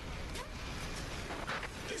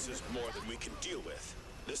 This is more than we can deal with.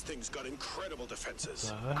 This thing's got incredible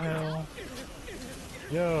defenses. What the hell?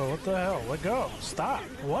 Yo, what the hell? Let go. Stop.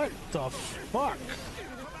 What the fuck?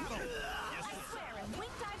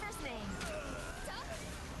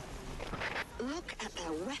 Look at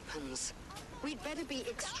their weapons. We'd better be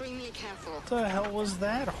extremely careful. What the hell was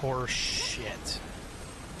that horse shit?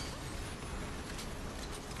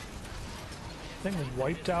 Thing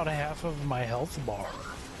wiped out half of my health bar.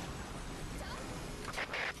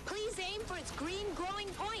 Please aim for its green growing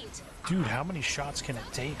point. Dude, how many shots can it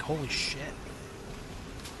take? Holy shit.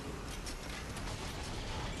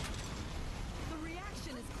 The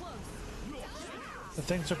reaction is close. The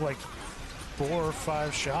thing took like 4 or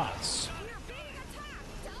 5 shots. We are being attacked.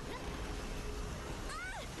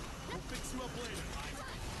 We'll fix you up later.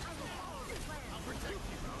 I'll protect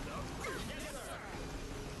you, Roundup. Yes, sir.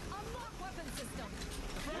 Unlock weapon system.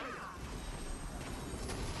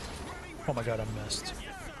 Oh my god, I missed. Yes, sir.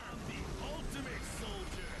 The ultimate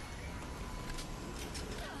soldier.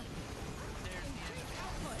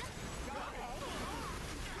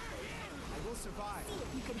 I will survive. See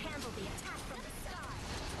if you can handle the attack from the sky.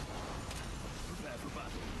 Prepare for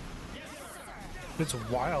battle. Yes, sir. It's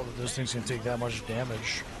wild that those things can take that much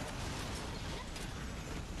damage.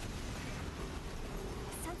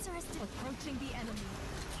 Sensor is approaching the enemy.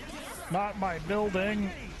 Not my building.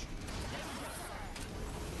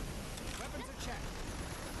 Weapons are checked.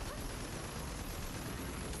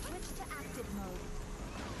 Switch to active mode.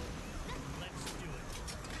 Let's do it.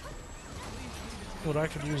 What I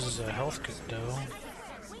could use is a health kit, though.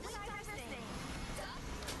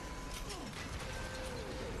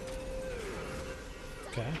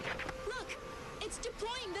 Okay. Look, it's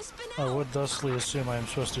deploying the I spinel. would thusly assume I am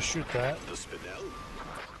supposed to shoot that. The spinel?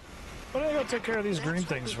 But I gotta take care of these green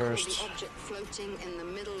That's what things we call first. The object floating in the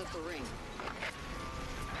middle of the ring.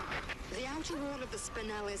 The outer wall of the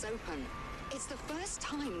spinel is open. It's the first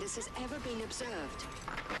time this has ever been observed.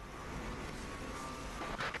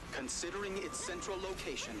 Considering its central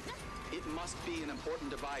location, it must be an important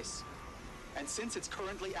device. And since it's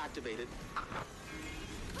currently activated,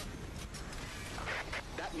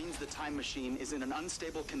 that means the time machine is in an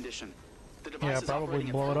unstable condition. The device is probably operating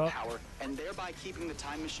at blow it full up. power and thereby keeping the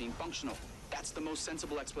time machine functional. That's the most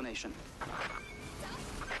sensible explanation.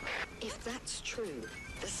 If that's true,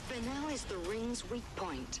 the spinel is the ring's weak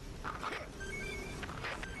point.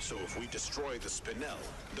 So if we destroy the spinel,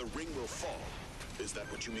 the ring will fall. Is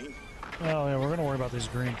that what you mean? Oh yeah, we're gonna worry about these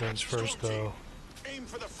green things first, Strong team, though. aim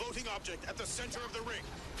for the floating object at the center of the ring.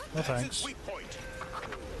 No That's thanks. its weak point.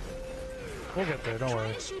 We'll get there, don't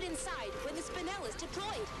worry. Shoot inside when the spinel is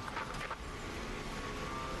deployed.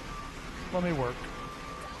 Let me work.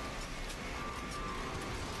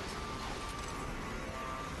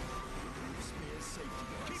 Spears safety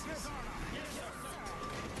devices. Keep your guard up.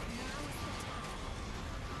 Yes,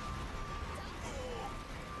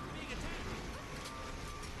 sir. Being attacked.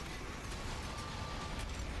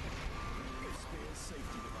 Spears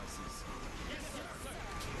safety devices. Yes, sir.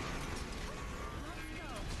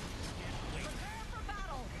 Prepare for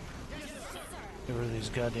battle. Yes, sir. Get rid of these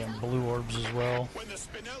goddamn blue orbs as well. When the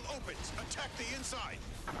spinel opens, attack the inside.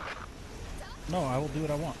 No, I will do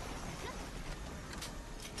what I want.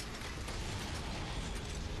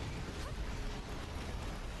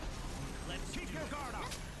 Let's keep your guard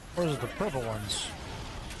up. Or is it the purple ones?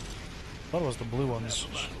 I thought it was the blue ones.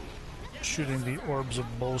 Shooting the orbs of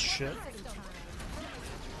bullshit.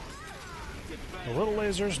 The little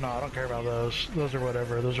lasers? No, I don't care about those. Those are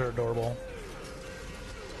whatever. Those are adorable.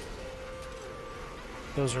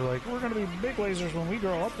 Those are like, we're gonna be big lasers when we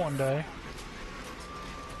grow up one day.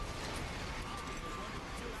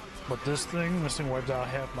 But this thing wiped out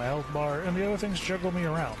half my health bar, and the other things juggle me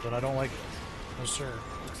around, and I don't like. No, sir.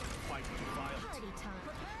 Fight to fire. Party time.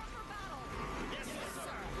 Prepare for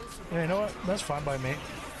battle. Yeah, you know what? That's fine by me.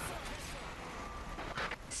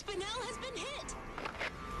 Spinel has been hit.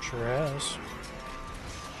 Sure has.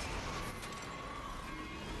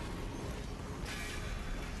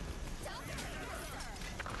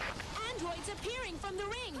 Androids appearing from the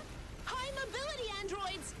ring. High mobility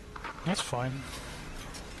androids. That's fine.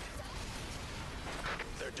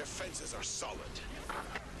 Their defenses are solid.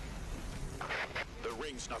 The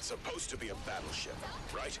ring's not supposed to be a battleship,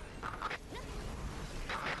 right?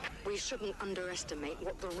 We shouldn't underestimate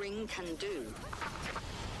what the ring can do.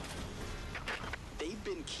 They've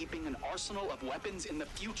been keeping an arsenal of weapons in the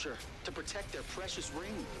future to protect their precious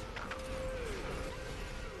ring.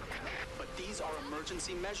 But these are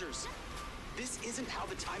emergency measures. This isn't how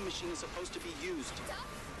the time machine is supposed to be used.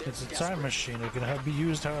 They're It's a desperate. time machine. It can be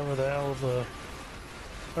used however the hell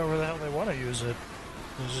they want to use it.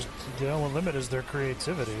 It's just the only limit is their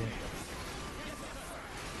creativity.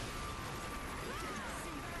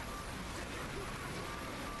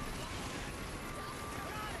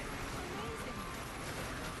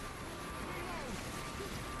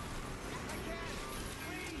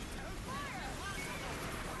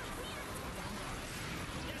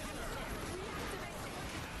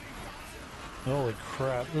 Holy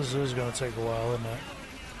crap, this is going to take a while, isn't it?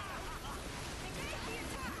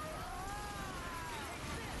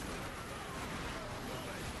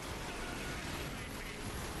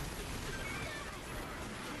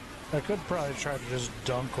 I could probably try to just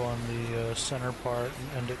dunk on the center part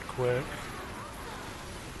and end it quick.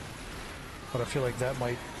 But I feel like that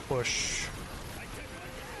might push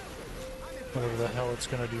whatever the hell it's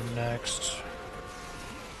gonna do next.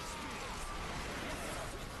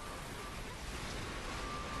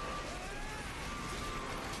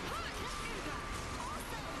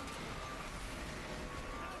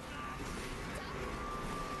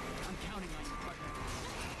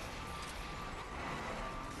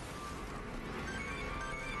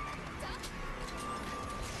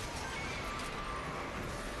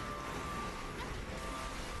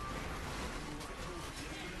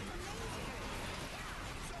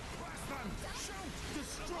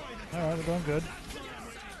 Alright, we're doing good.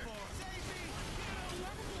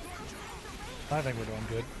 I think we're doing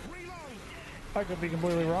good. I could be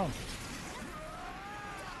completely wrong.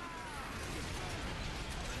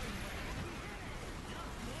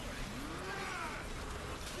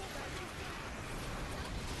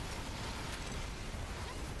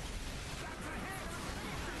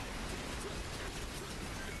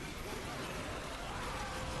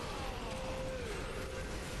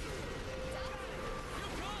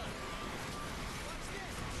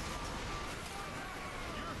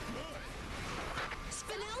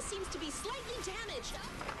 Seems to be slightly damaged.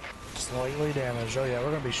 Slightly damaged. Oh yeah,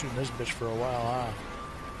 we're gonna be shooting this bitch for a while,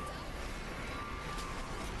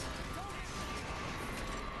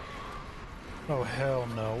 huh? Oh hell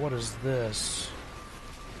no, what is this?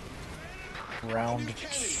 Round.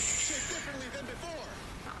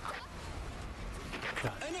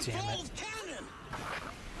 God damn it.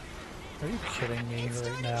 Are you kidding me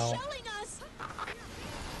right now?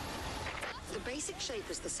 The basic shape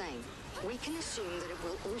is the same. We can assume that it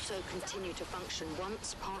will also continue to function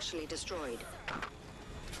once partially destroyed.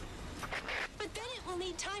 But then it will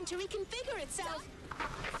need time to reconfigure itself.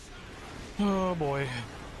 Oh boy.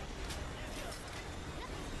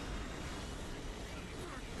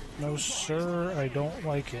 No sir, I don't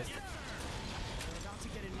like it.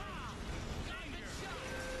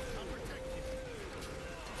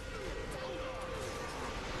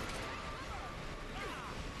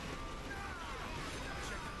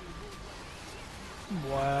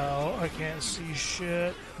 Wow, I can't see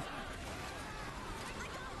shit.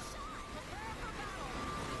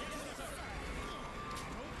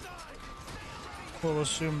 We'll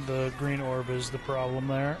assume the green orb is the problem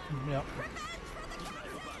there. Yep.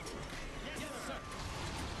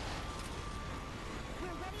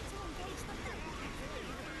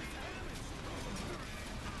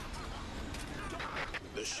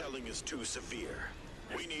 The shelling is too severe.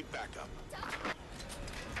 We need backup.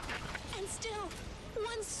 And still,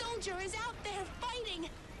 one soldier is out there fighting,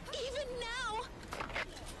 even now.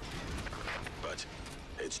 But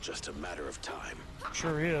it's just a matter of time.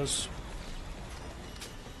 Sure is.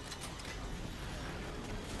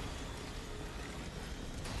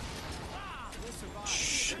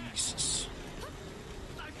 Jesus.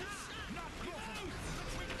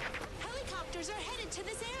 Helicopters are headed to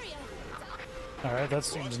this area. Alright, that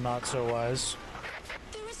seems not so wise.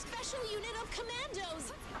 They're a special unit of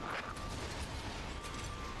commandos.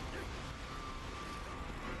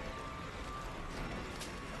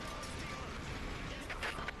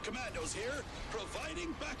 Commandos here,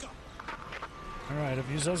 providing backup. Alright, if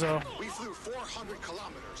you say so. We flew 400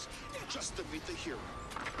 kilometers just to meet the hero.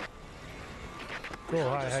 Cool,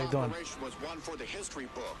 hi, how you doing? This operation was one for the history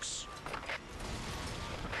books.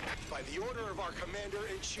 By the order of our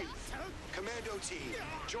commander-in-chief, Commando Team,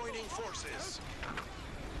 joining forces.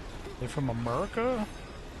 They're from America?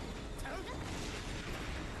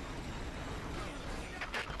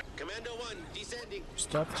 Commando 1, descending.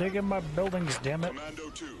 Stop taking my buildings, damn it. Commando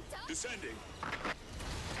 2, descending.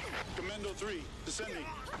 Commando 3, descending.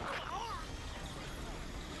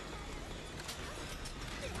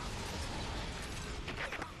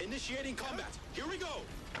 Initiating combat. Here we go.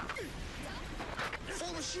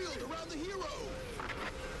 Form a shield around the hero.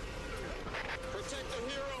 Protect the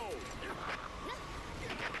hero.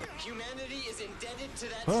 Humanity is indebted to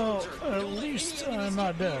that Well, soldier. at Don't let least any I'm enemies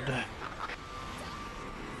not get near. dead.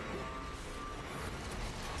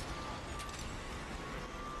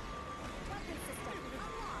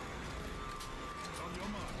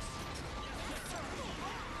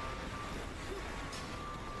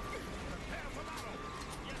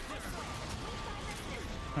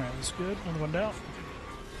 Alright, that's good. Another one down.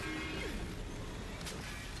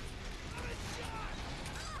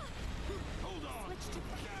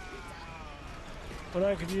 What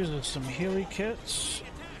I could use is some Healy kits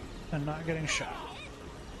and not getting shot.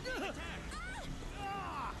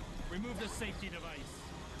 Remove the safety device.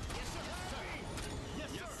 Yes, sir.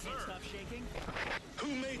 Yes, sir. Stop shaking.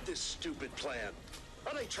 Who made this stupid plan?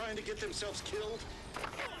 Are they trying to get themselves killed?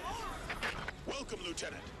 Welcome,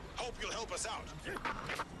 Lieutenant. Hope you'll help us out.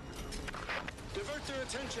 Divert their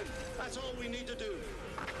attention. That's all we need to do.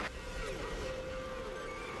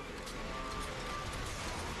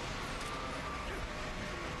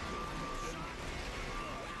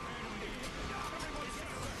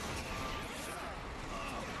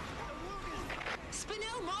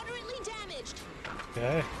 Spinel moderately damaged.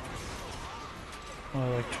 Okay.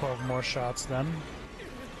 Only like 12 more shots then.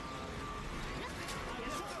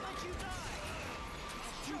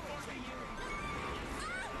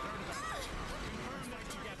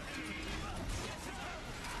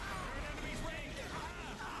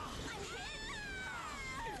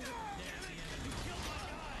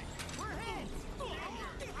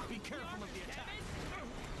 Be careful of the attack.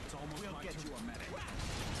 It's almost we'll get you a medic.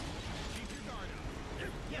 Keep your guard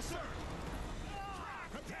up. Yes, sir.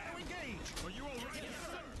 Prepare to engage. Are you all ready? Yes,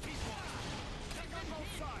 sir. Keep on. Check on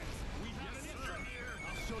both sides. We've got an intern here.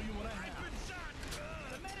 I'll show you what I have. I've been shot.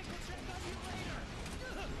 The medic will check on you later.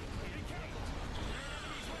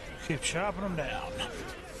 Keep chopping them down.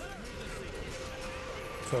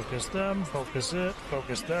 Focus them, focus it,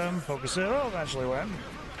 focus them, focus it. Oh, eventually win.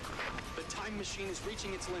 The time machine is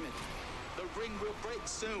reaching its limit. The ring will break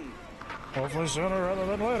soon. Hopefully sooner rather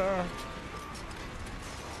than later.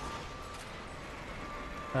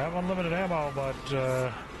 I have unlimited ammo, but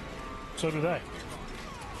so do they.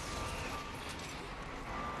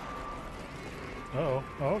 Uh-oh.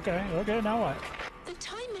 Okay, okay, now what? The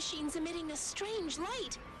time machine's emitting a strange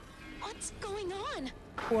light. What's going on?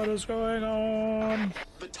 What is going on?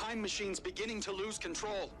 The time machine's beginning to lose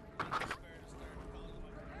control.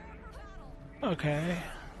 Okay.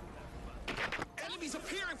 Enemies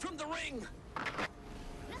appearing from the ring.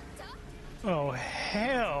 Oh,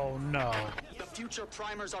 hell no. The future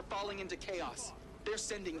primers are falling into chaos. They're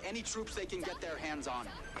sending any troops they can get their hands on.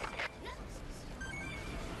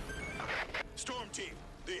 Storm team,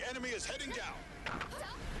 the enemy is heading down.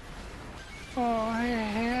 Oh,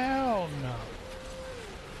 hell no.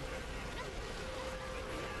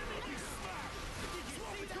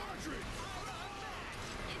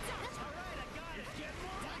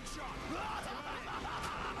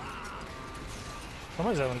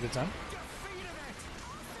 Somebody's having a good time.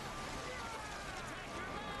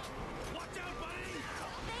 Watch out, buddy.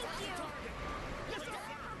 Thank you. Yes, sir.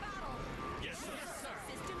 Yes, sir. Yes, sir.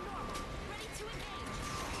 System normal. Ready to engage.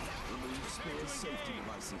 Remove spare safety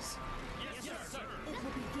devices. Yes, sir. It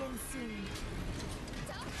will begin soon.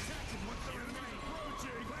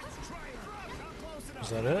 Is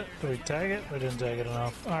that it? Did we tag it? We didn't tag it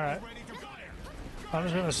enough. Alright. I'm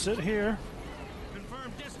just gonna sit here.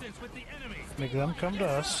 Confirm distance with the enemy. Make them come to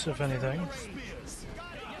us, if anything.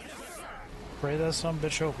 Pray that some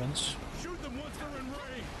bitch opens. Shoot them once they're in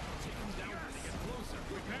range. Take them down when they get closer.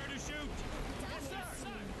 Prepare to shoot. Yes,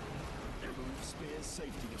 sir. Remove spare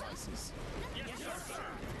safety devices. Yes, sir.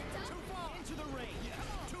 Too far into the range.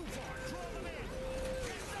 Too far. Draw them in.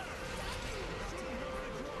 Yes, sir. Shoot them when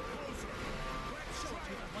they draw closer. Let's shoot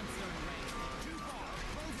them once they're in range. Too far.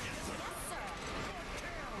 Yes, sir.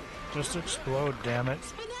 Just explode, damn it.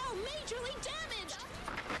 Spinel majorly damaged.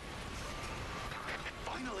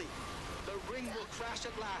 Finally, the ring will crash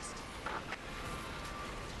at last.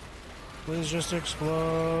 Please just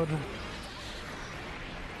explode.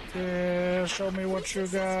 Yeah, show me what you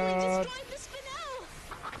got. Destroyed the Spinel.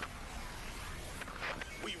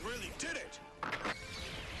 We really did it.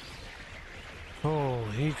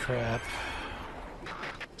 Holy crap.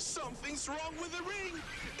 Something's wrong with the ring.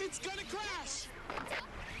 It's gonna crash.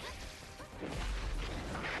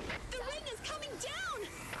 The ring is coming down.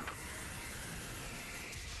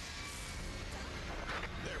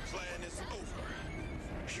 Their plan is over.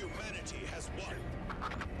 Humanity has won.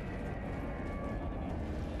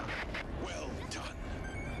 Well done.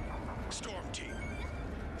 Storm Team,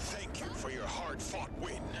 thank you for your hard-fought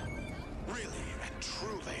win. Really and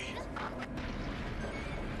truly.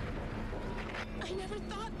 I never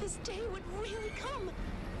thought this day would really come.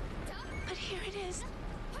 But here it is.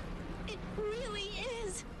 It really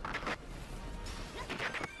is.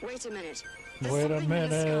 Wait a minute. There's Wait a something in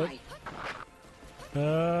the minute. sky.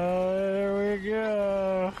 There we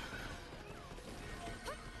go.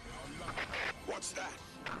 What's that?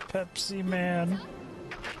 Pepsiman.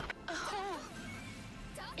 A hole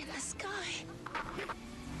in the sky.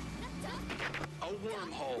 A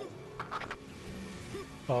wormhole.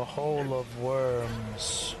 A hole of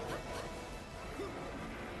worms.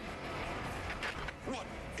 What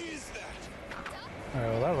is that?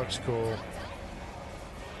 Oh, that looks cool.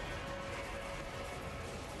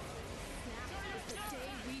 The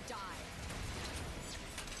day we die.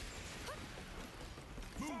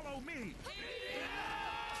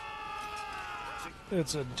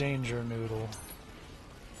 It's a danger noodle.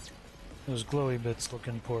 Those glowy bits look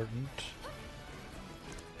important.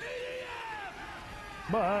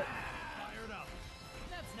 But Fired up.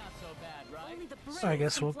 That's not so bad, right? Only the brave I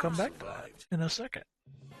guess can we'll come fly. back to that in a second.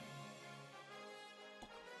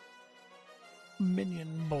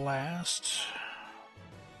 Minion blast.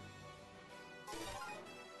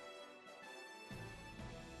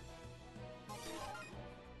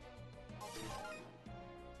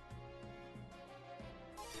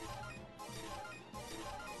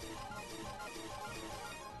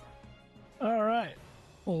 All right,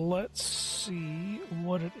 let's see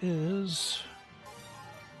what it is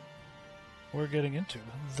we're getting into.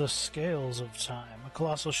 The Scales of Time. A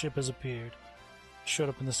colossal ship has appeared. Showed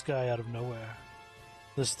up in the sky out of nowhere.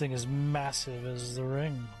 This thing is massive as the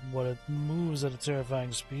ring. What it moves at a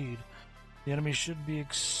terrifying speed. The enemy should be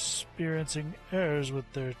experiencing errors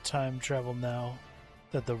with their time travel now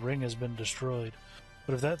that the ring has been destroyed.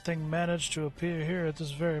 But if that thing managed to appear here at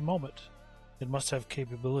this very moment, it must have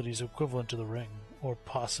capabilities equivalent to the ring, or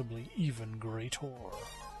possibly even greater.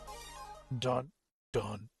 Dun,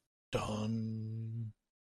 dun, dun.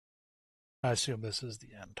 I assume this is the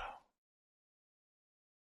end.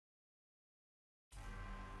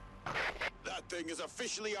 That thing is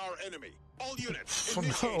officially our enemy. All units,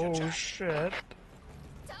 initiate Oh attack. shit.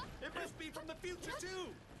 It must be from the future too.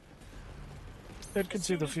 It can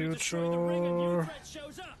see the As soon as we destroy the ring, a new future. threat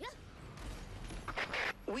shows up.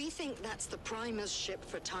 We think that's the Primer's ship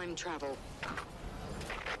for time travel.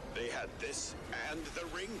 They had this and the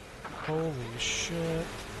ring. Holy shit.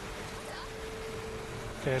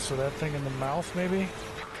 Okay, so that thing in the mouth, maybe?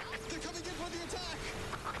 They're coming in for the attack.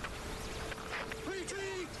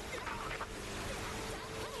 Retreat!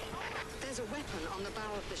 There's a weapon on the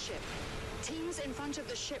bow of the ship. Teams in front of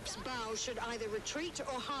the ship's bow should either retreat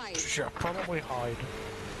or hide. Sure, probably hide.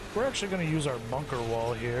 We're actually going to use our bunker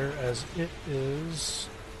wall here, as it is...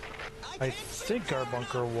 I think our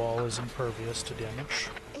bunker wall is impervious to damage.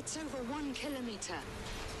 It's over 1 kilometer.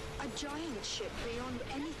 A giant ship beyond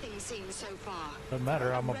anything seen so far. Doesn't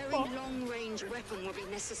matter, I'm A a... very long-range weapon will be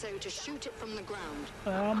necessary to shoot it from the ground.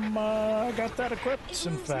 I got that equipped, It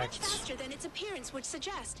in moves much fact. faster than its appearance would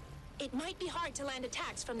suggest. It might be hard to land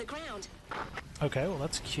attacks from the ground. Okay, well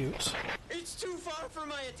that's cute. It's too far for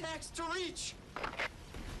my attacks to reach!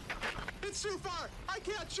 It's too far! I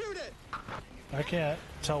can't shoot it! I can't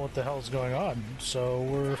tell what the hell's going on,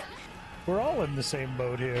 so we're all in the same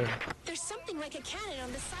boat here. There's something like a cannon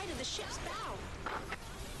on the side of the ship's bow.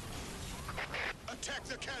 Attack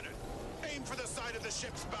the cannon. Aim for the side of the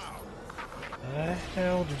ship's bow. The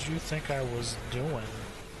hell did you think I was doing?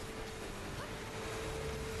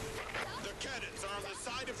 The cannons are on the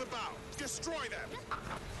side of the bow. Destroy them.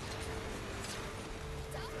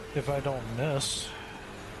 If I don't miss.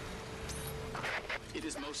 It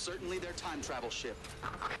is most certainly their time travel ship.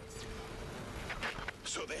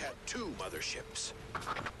 So they had 2 motherships.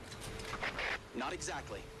 Not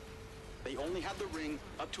exactly. They only had the ring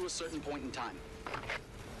up to a certain point in time.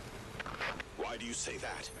 Why do you say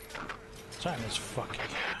that? Time is fucky.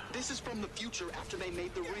 This is from the future after they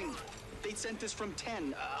made the ring. They sent this from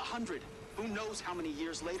 10, 100, who knows how many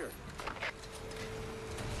years later.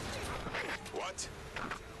 What?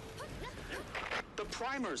 The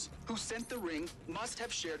primers who sent the ring must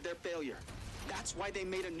have shared their failure. That's why they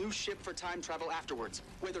made a new ship for time travel afterwards,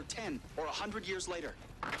 whether 10 or 100 years later.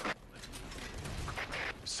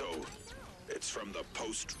 So, it's from the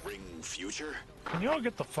post-ring future? Can you all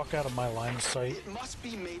get the fuck out of my line of sight? It must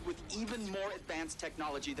be made with even more advanced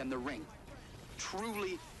technology than the ring.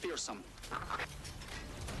 Truly fearsome.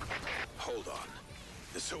 Hold on.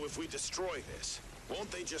 So if we destroy this,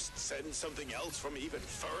 won't they just send something else from even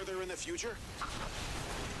further in the future?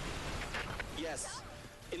 Yes,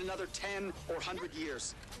 in another 10 or 100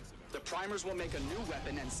 years, the primers will make a new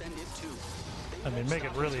weapon and send it too. They I mean, won't make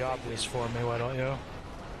it stop really until they obvious win. for me, why don't you?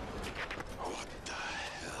 What the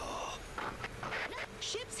hell?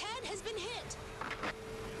 Ship's head has been hit.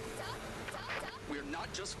 We're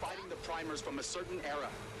not just fighting the primers from a certain era.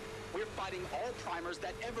 We're fighting all primers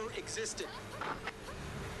that ever existed.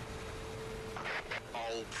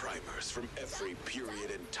 All primers from every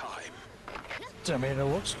period in time. I mean, it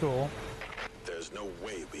looks cool. There's no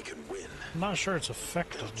way we can win. I'm not sure it's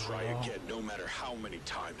effective, They'll try though. again no matter how many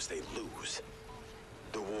times they lose.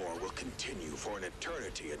 The war will continue for an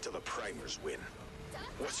eternity until the primers win.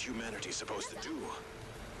 What's humanity supposed to do?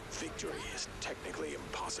 Victory is technically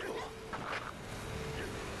impossible.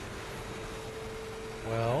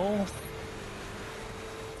 Well,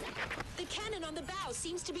 The cannon on the bow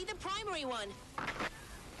seems to be the primary one.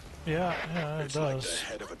 yeah, it It's like the does.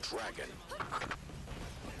 head of a dragon.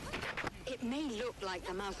 It It may look like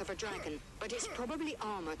the mouth of a dragon, but it's probably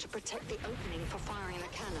armor to protect the opening for firing the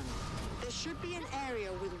cannon. There should be an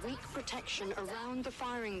area with weak protection around the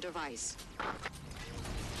firing device.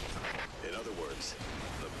 In other words,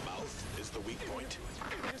 the mouth is the weak point.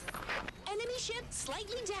 Enemy ship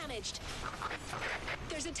slightly damaged.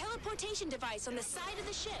 There's a teleportation device on the side of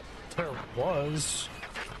the ship. There was.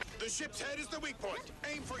 The ship's head is the weak point.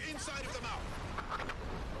 Aim for inside of the mouth.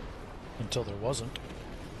 Until there wasn't.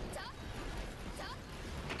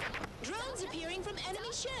 Drones appearing from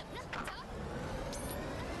enemy ship.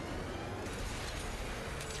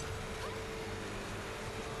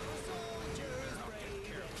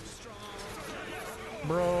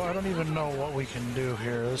 Bro, I don't even know what we can do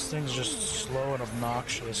here. This thing's just slow and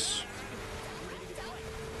obnoxious.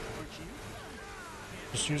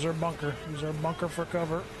 Just use our bunker. Use our bunker for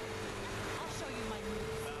cover.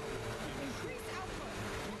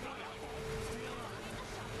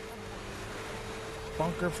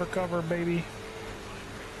 Bunker for cover, baby.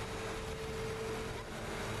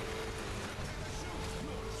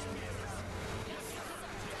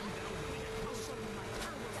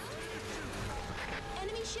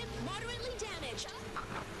 Enemy ship moderately damaged.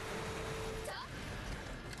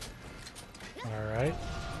 All right.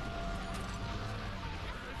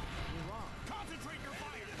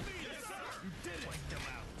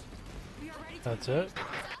 That's it.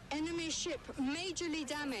 Enemy ship majorly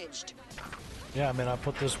damaged. Yeah, I mean, I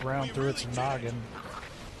put this round through its noggin.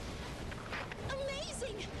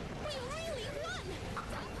 Amazing! We really won!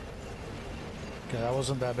 Okay, that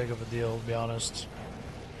wasn't that big of a deal, to be honest.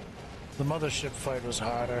 The mothership fight was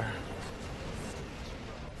harder.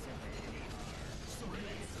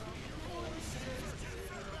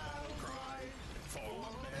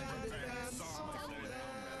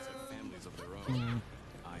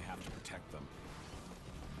 I have to protect them.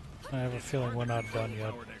 I have a feeling we're not done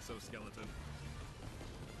yet.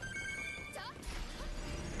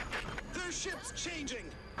 Their ship's changing.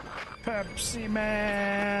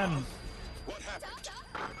 Pepsiman! What happened?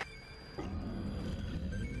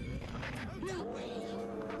 No way.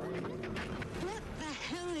 What the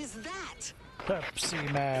hell is that?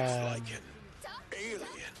 Pepsiman! Like an alien.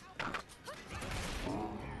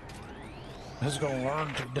 This is gonna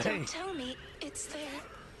learn today. Don't tell me it's their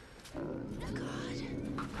god.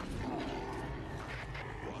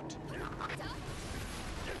 What?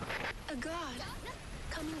 A god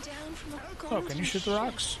coming down from a Oh, golden can you shoot the ship.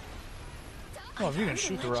 rocks? Well, if you can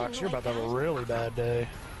shoot the rocks, you're about to have a really bad day.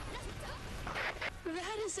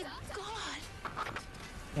 That is a god.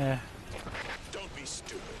 Eh. Don't be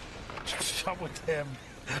stupid. I'm with him.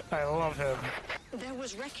 I love him. There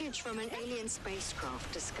was wreckage from an alien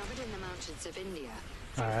spacecraft discovered in the mountains of India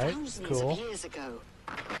Alright, thousands cool. of years ago.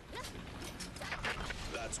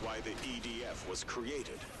 That's why the EDF was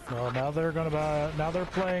created. Well, now they're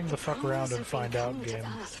playing the fuck around and find out Coming to game.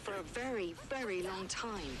 Earth for a very, very long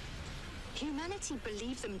time. Humanity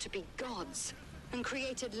believed them to be gods and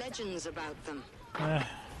created legends about them. Eh.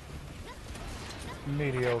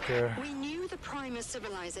 Mediocre. We knew the primer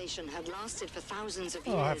civilization had lasted for thousands of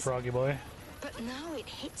years. Oh, hi, Froggy Boy. But now it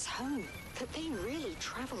hits home that they really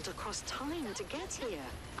traveled across time to get here.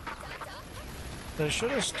 They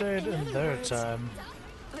should have stayed In in other their words, time.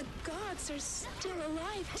 The gods are still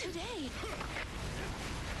alive today.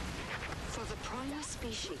 For the primer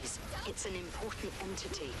species, it's an important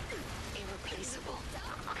entity, irreplaceable.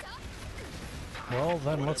 Well,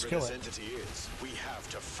 then let's Whatever kill this it entity is, we have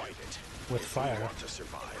to fight it. with if fire. we want to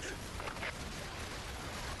survive.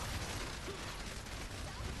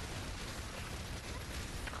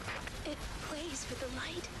 It plays with the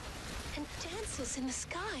light and dances in the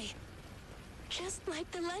sky. Just like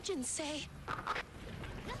the legends say.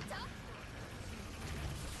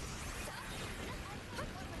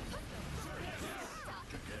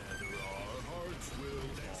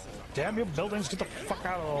 Damn you buildings, get the fuck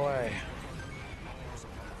out of the way.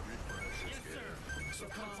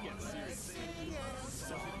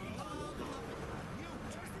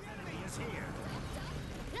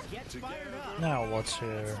 Now what's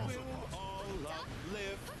here?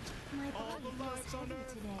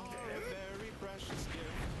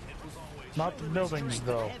 Not the buildings,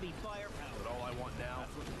 though.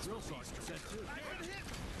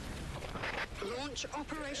 Launch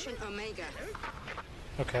Operation Omega.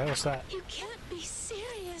 Okay, what's that? You can't be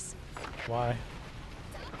serious. Why?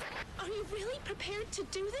 Are you really prepared to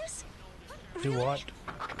do this? Do Really? what?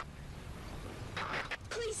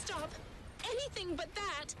 Please stop. Anything but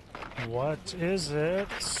that. What is it?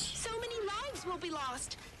 So many lives will be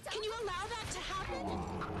lost. Can you allow that to happen?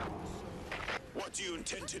 What do you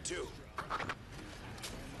intend to do?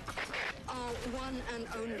 our one and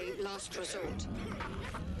only last resort.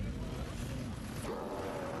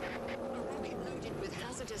 A rocket loaded with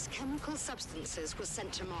hazardous chemical substances was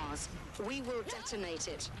sent to Mars. We will detonate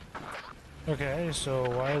it. Okay, so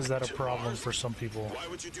why is that a To problem Mars? for some people? Why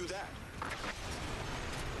would you do that?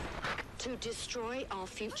 To destroy our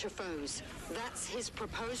future foes. That's his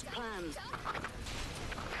proposed plan.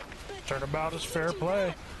 Turnabout is fair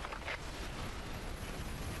play.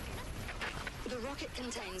 The rocket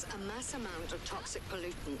contains a mass amount of toxic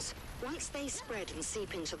pollutants. Once they spread and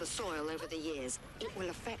seep into the soil over the years, it will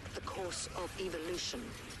affect the course of evolution.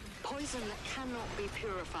 Poison that cannot be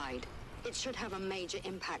purified. It should have a major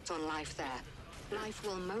impact on life there. Life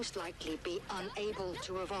will most likely be unable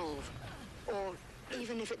to evolve. Or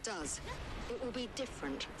even if it does, it will be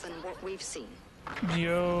different than what we've seen.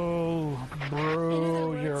 Yo,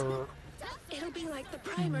 bro, your It'll be like the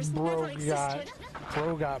primers bro never existed.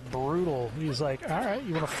 got brutal. He's like, all right,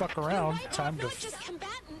 you want to fuck around? Wipe Time out to. not just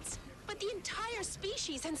combatants, but the entire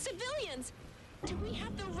species and civilians. Do we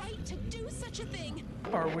have the right to do such a thing?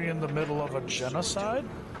 Are we in the middle of a genocide?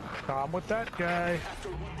 I'm with that guy.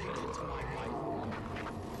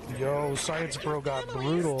 Yo, science bro got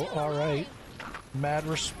brutal. All right, mad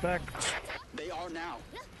respect. They are now.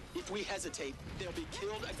 If we hesitate, they'll be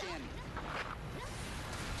killed again.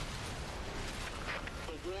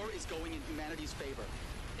 The war is going in humanity's favor.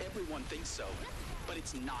 Everyone thinks so, but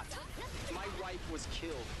it's not. My wife was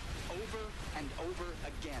killed over and over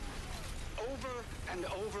again. Over and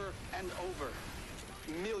over and over.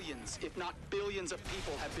 Millions, if not billions of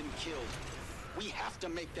people have been killed. We have to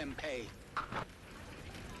make them pay.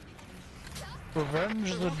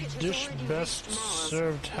 Revenge the dish best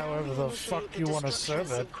served however the fuck you want to serve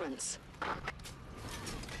it.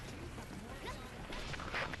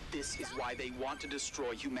 This is why they want to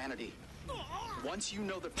destroy humanity. Once you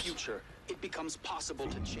know the future, it becomes possible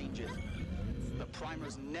to change it. The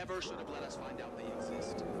primers never should have let us find out they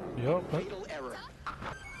exist. Yup, Fatal error.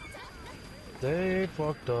 they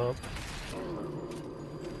fucked up.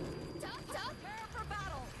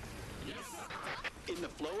 In the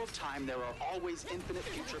flow of time, there are always infinite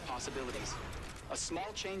future possibilities. A small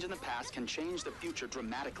change in the past can change the future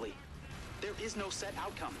dramatically. There is no set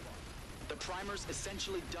outcome. The primers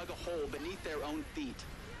essentially dug a hole beneath their own feet.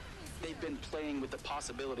 They've been playing with the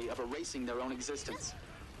possibility of erasing their own existence.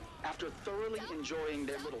 After thoroughly enjoying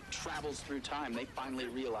their little travels through time, they finally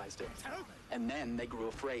realized it. And then they grew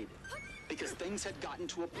afraid. Because things had gotten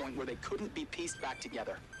to a point where they couldn't be pieced back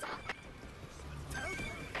together.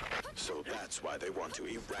 So that's why they want to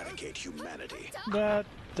eradicate humanity.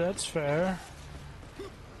 That's fair.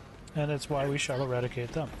 And it's why we shall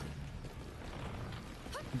eradicate them.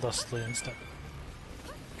 Thusly instead.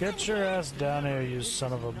 Get your ass down here, you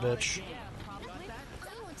son of a bitch. I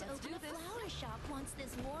want to open a flower shop once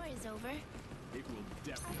this war is over. It will I've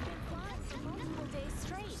definitely been flying for multiple days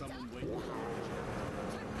straight. someone waiting.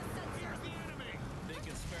 Think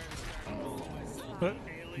it's fair to start calling myself But,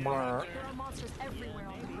 alien? blah, There are monsters everywhere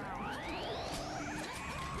on the ground.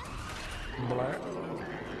 blah.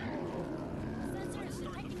 Sensors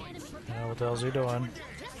detecting enemy. Now what the hell's he doing?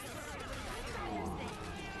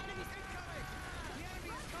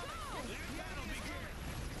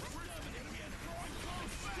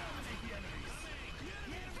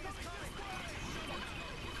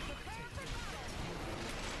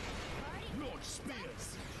 Launch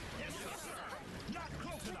spears. Yes, sir. Not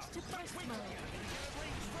close enough. To burst mode.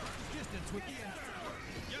 Distance with the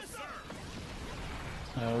invaders. Yes,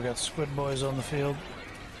 sir. Now we got squid boys on the field.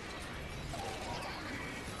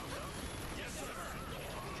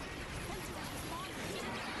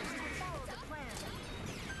 Follow the plan.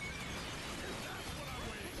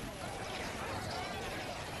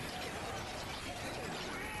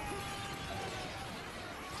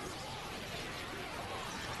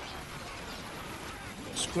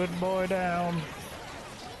 Squid boy down.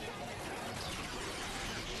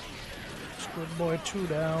 Squid boy 2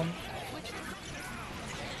 down.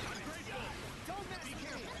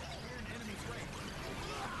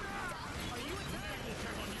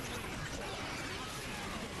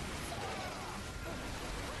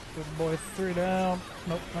 Squid boy 3 down.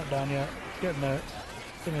 Nope, not down yet. Getting there.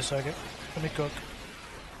 Give me a second. Let me cook.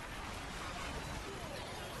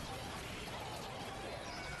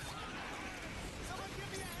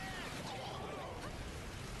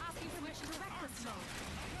 Asking permission to reckless mode.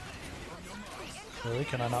 Really?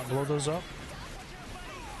 Can I not blow those up?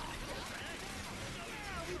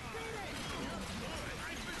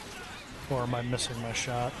 Or am I missing my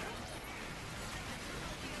shot?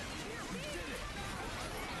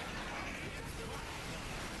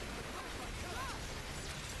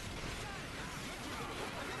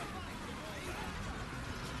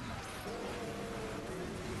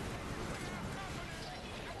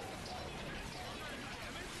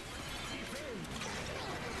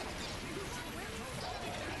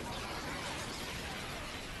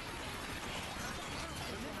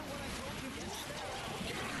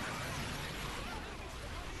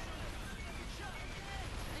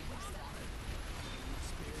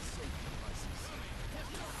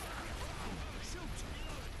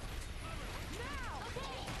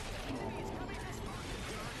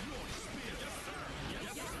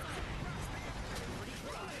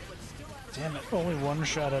 Damn it, only one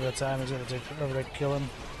shot at a time is gonna take forever to kill him.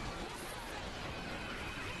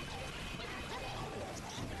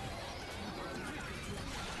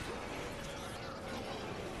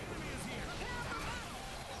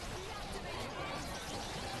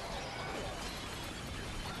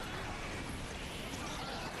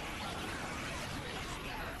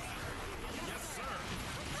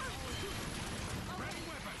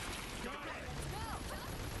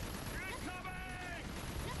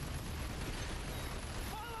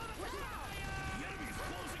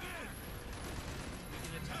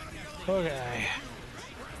 Okay.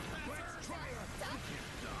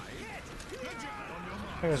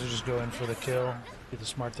 I guess we just go in for the kill. Be the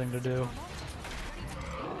smart thing to do.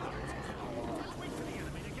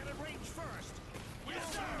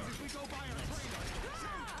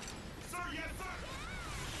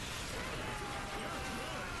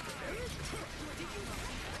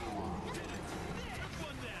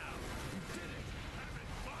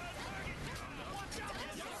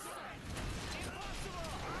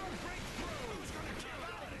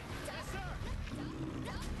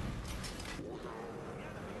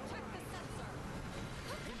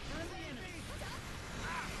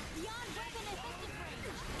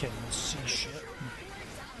 Can't even see shit.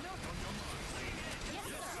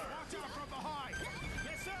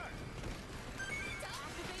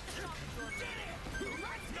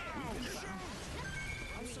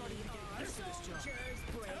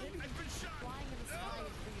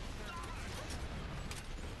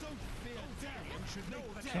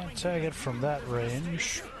 Can't tag it from that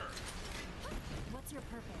range. What's your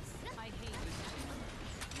purpose? I hate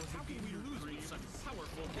you. How can we lose with such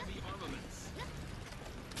powerful heavy armaments?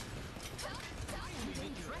 We've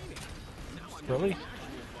been training. Now I'm Really?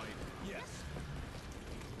 Yes.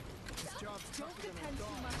 Don't depend too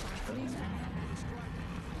much on police.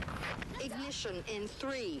 Ignition in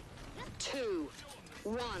 3, 2,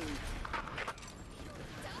 1.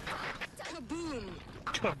 Kaboom!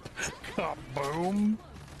 Kaboom!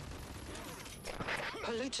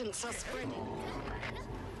 Pollutants are spreading.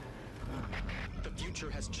 The future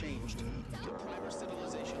has changed. The primer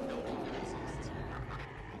civilization no longer exists.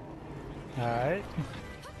 Alright.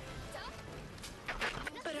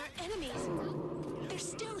 But our enemies, they're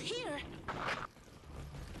still here.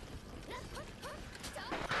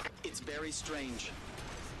 It's very strange.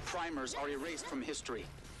 Primers are erased from history.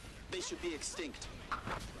 They should be extinct.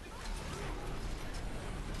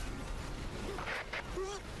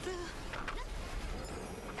 What the?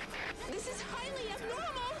 This is highly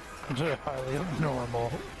abnormal. Highly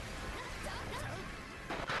abnormal.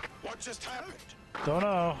 What just happened? Don't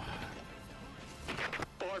know.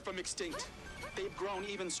 Far from extinct. They've grown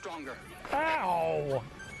even stronger. Ow!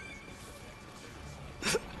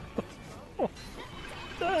 What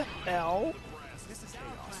the hell?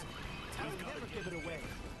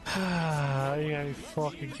 You gotta be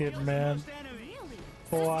fucking kidding, man.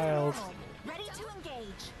 Wild. Ready to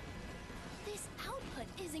engage. This output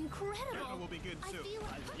is incredible. Will be good I soon. feel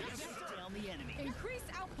like Down the enemy. Increase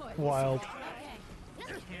output. Wild.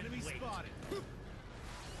 okay. Enemy spotted.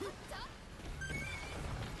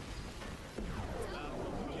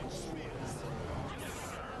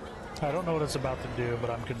 I don't know what it's about to do, but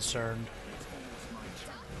I'm concerned.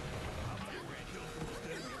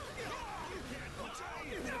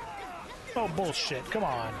 Oh, bullshit. Come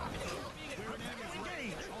on.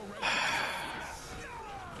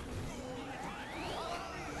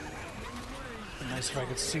 Nice if I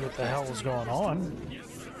could see what the hell was going on.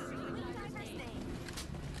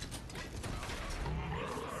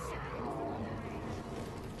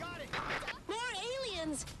 More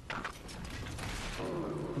aliens.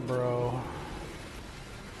 Bro.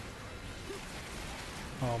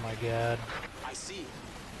 Oh my god. I see.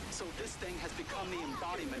 So this thing has become the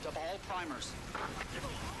embodiment of all primers.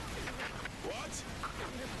 What?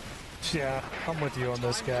 Yeah, I'm with you on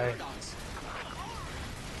this guy. Paradox.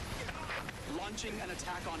 Launching an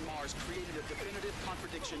attack on Mars created a definitive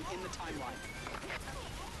contradiction in the timeline.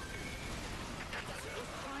 If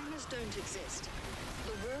primers don't exist,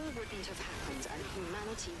 the war wouldn't have happened and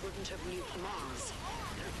humanity wouldn't have nuked Mars.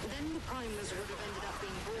 Then the primers would have ended up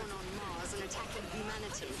being born on Mars and attacking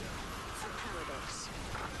humanity. A paradox.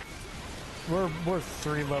 We're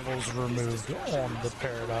 3 levels removed on the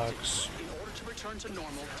paradox. In order to return to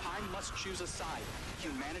normal, time must choose a side.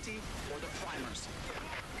 Humanity or the primers.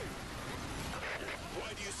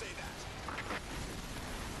 Why do you say that?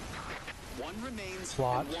 One remains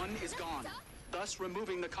Plot. and one is gone, thus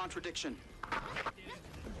removing the contradiction.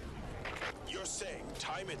 You're saying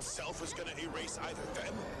time itself is gonna erase either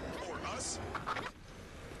them or us?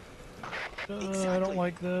 I don't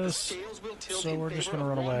like The this, scales will tilt so in we're just favor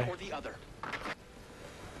gonna of run one away. or the other.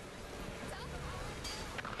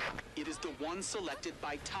 It is the one selected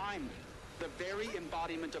by time, the very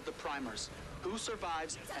embodiment of the primers. Who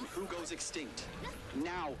survives and who goes extinct.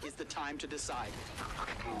 Now is the time to decide.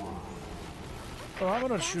 Well, I'm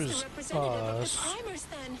gonna That's choose the representative of the us. primers,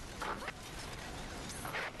 then.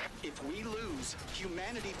 If we lose,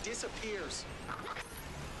 humanity disappears.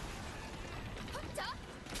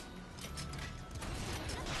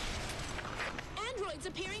 Androids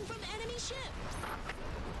appearing from enemy ship.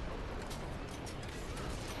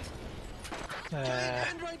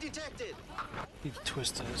 Android detected. He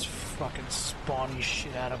twisted his fucking spawny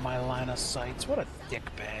shit out of my line of sights. What a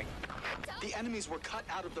dickbag. The enemies were cut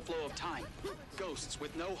out of the flow of time. Ghosts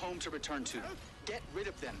with no home to return to. Get rid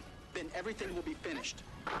of them, then everything will be finished.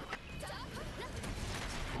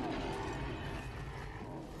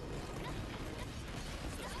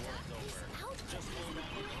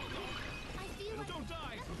 Don't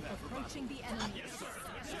die! Approaching the enemy. Yes, sir!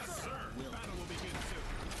 Yes, sir! Battle will begin soon.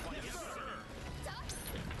 Yes, sir!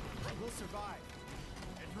 We'll survive.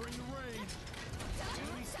 Entering the range.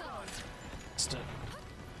 Enemy stunned. Stood.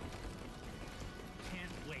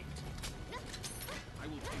 Can't wait. I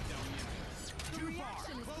will take down the enemies. Too far!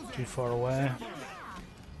 Close Too in! far away.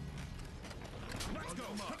 Let's go!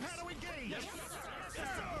 Prepare to engage! Yes, sir! Yes,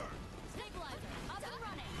 sir! Stabilizer, up and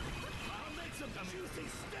running. I'll make some juicy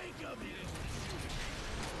steak of you!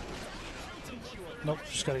 Nope,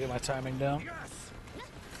 just gotta get my timing down. Yes!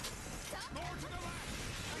 More to the left!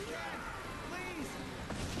 Please!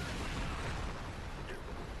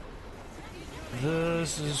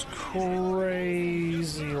 This is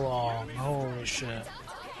crazy long. Holy shit.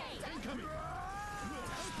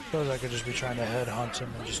 Suppose I could just be trying to headhunt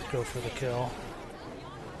him and just go for the kill.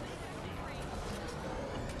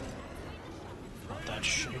 Not that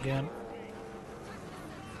shit again.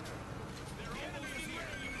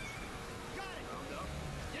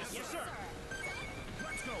 Yes, sir!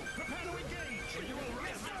 Let's go! Prepare to engage! Are you all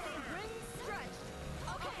right? Ring stretched.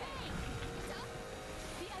 Okay.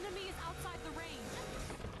 The enemy is outside the range.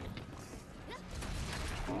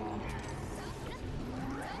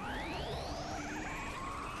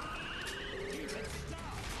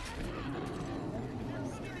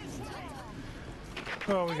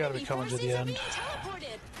 Oh, we gotta be Enemy coming to the forces are end. being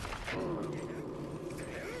teleported.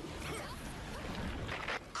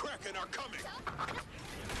 Kraken are coming!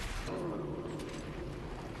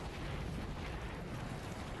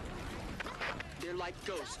 They're like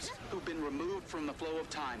ghosts who've been removed from the flow of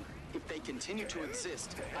time. If they continue to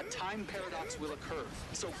exist, a time paradox will occur.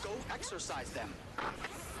 So go exorcise them.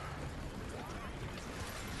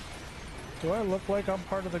 Do I look like I'm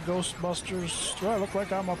part of the Ghostbusters? Do I look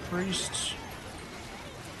like I'm a priest?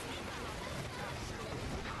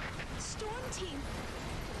 Storm team.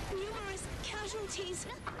 Numerous casualties.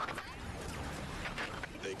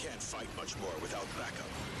 They can't fight much more without backup.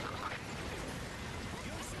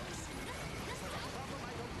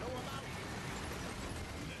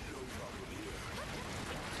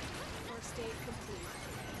 First aid complete.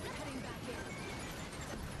 Heading back in.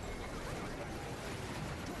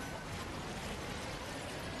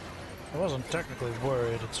 I wasn't technically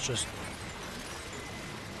worried, it's just...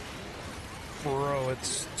 Bro,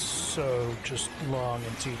 it's so just long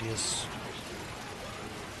and tedious.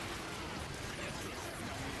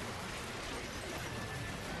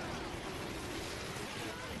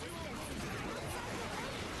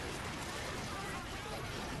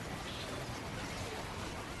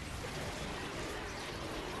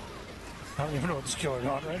 I don't even know what's going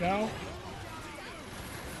on right now.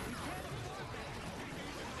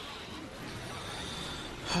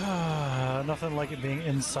 Nothing like it being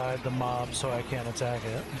inside the mob so I can't attack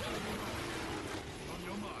it. On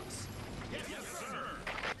your marks. Yes, sir!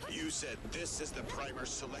 You said this is the primer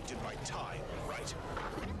selected by time, right?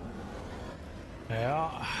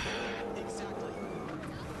 Yeah. Exactly.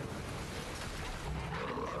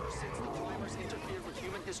 Ever since the primers interfered with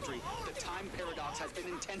human history, the time paradox has been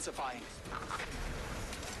intensifying.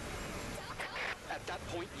 At that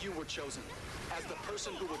point, you were chosen as the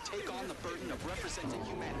person who would take on the burden of representing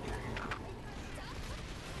humanity.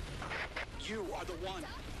 You are the one.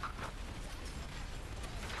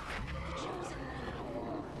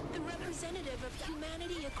 The representative of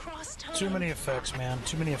humanity across time. Too many effects, man.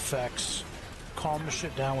 Too many effects. Calm the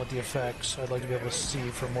shit down with the effects. I'd like to be able to see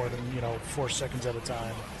for more than, 4 seconds at a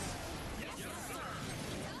time.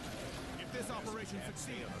 If this operation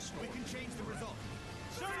succeeds, we can change the result.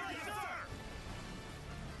 Sir, yes, sir!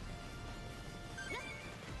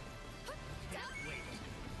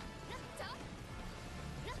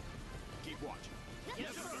 Keep watching.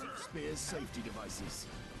 Yes, sir! Spares safety devices.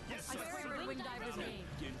 Yes, I sir! swear wing diver's name.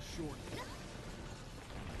 Begin short.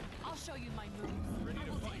 I'll show you my moves. Ready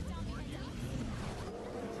to fight.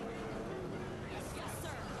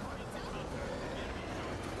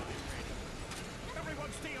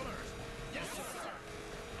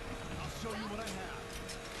 what I have.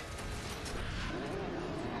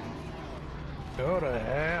 Go to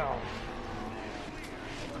hell.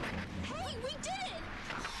 Hey, we did it!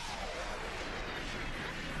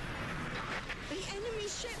 The enemy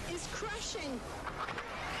ship is crashing.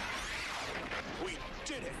 We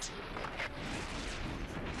did it!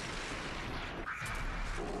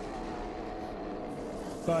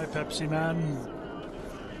 Bye, Pepsiman.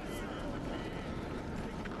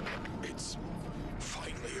 It's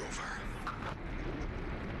finally over.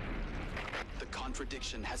 The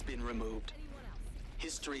contradiction has been removed.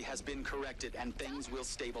 History has been corrected and things will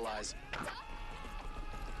stabilize.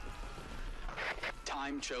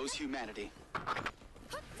 Time chose humanity.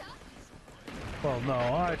 Well, no,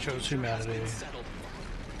 I chose humanity Has been settled.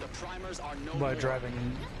 The primers are no by more. driving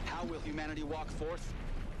How will humanity walk forth?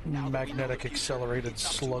 Now that we know the magnetic future, accelerated it's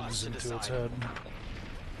up to slugs us to into its decide. head.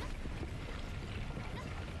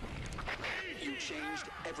 You changed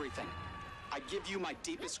everything. I give you my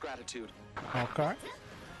deepest gratitude. Okay.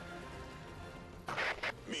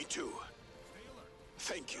 Me too.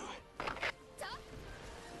 Thank you.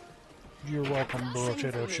 You're welcome, Same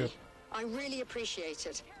potato for me. chip. I really appreciate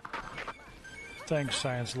it. Thanks,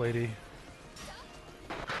 science lady.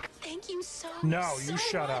 Thank you so No, you so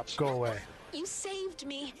shut up. much. Go away. You saved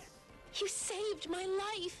me. You saved my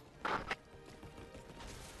life.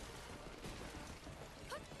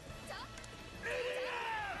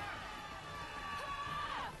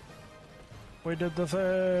 We did the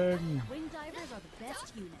thing. Wing divers are the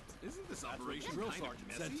best unit. Isn't this operation kind of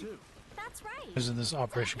messy? Too. That's right. Isn't this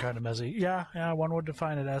operation kind of messy? Yeah, one would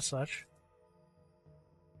define it as such.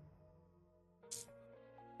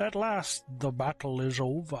 At last, the battle is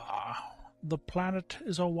over. The planet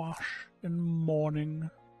is awash in mourning.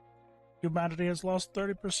 Humanity has lost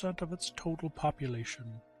 30% of its total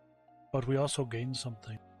population. But we also gained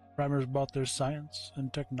something. Primers brought their science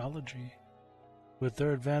and technology. With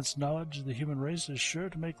their advanced knowledge, the human race is sure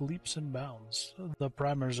to make leaps and bounds. The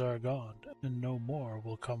primers are gone, and no more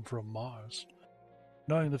will come from Mars.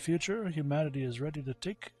 Knowing the future, humanity is ready to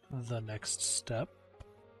take the next step.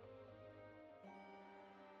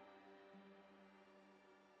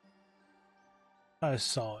 I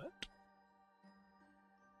saw it.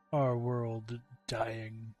 Our world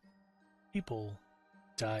dying. People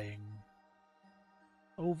dying.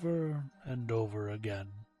 Over and over again.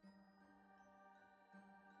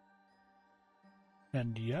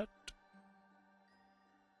 And yet,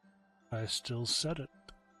 I still said it.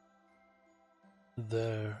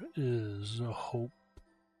 There is a hope.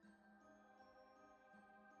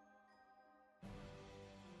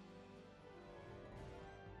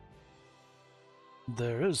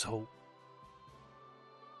 There is hope.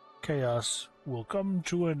 Chaos will come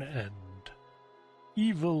to an end.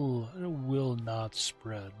 Evil will not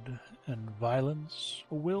spread, and violence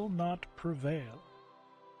will not prevail.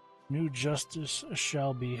 New justice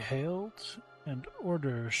shall be hailed, and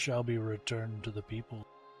order shall be returned to the people.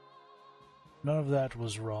 None of that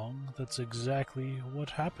was wrong. That's exactly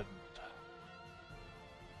what happened.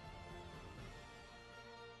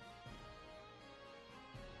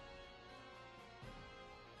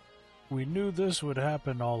 We knew this would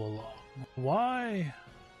happen all along. Why?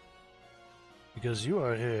 Because you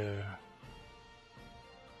are here.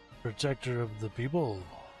 Protector of the people.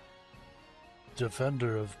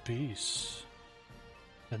 Defender of peace.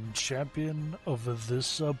 And champion of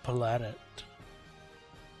this planet.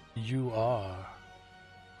 You are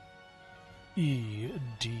EDF.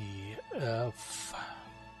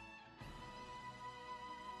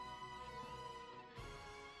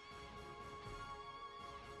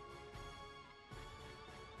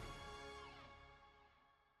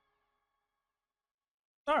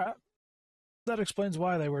 Alright. That explains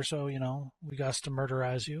why they were so, we got to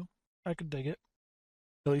murderize you. I could dig it.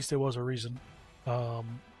 At least there was a reason.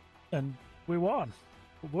 And we won.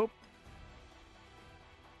 Whoop.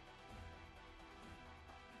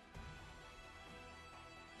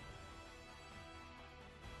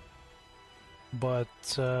 But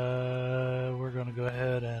we're going to go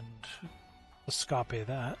ahead and escape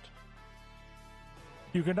that.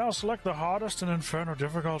 You can now select the hardest and inferno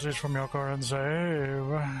difficulties from your current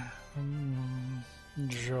save.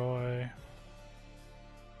 Enjoy.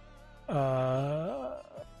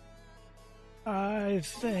 I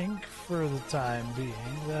think for the time being,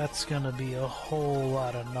 that's going to be a whole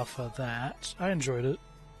lot enough of that. I enjoyed it.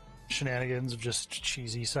 Shenanigans of just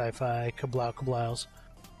cheesy sci-fi kablows.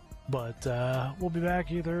 But we'll be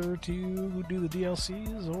back either to do the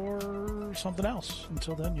DLCs or something else.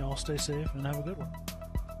 Until then, y'all stay safe and have a good one.